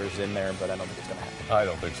and Packers in there, but I don't think it's going to happen. I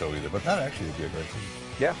don't think so either, but that actually would be a great team.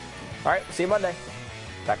 Yeah. All right, see you Monday.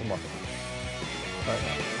 Back with more. All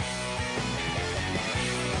right.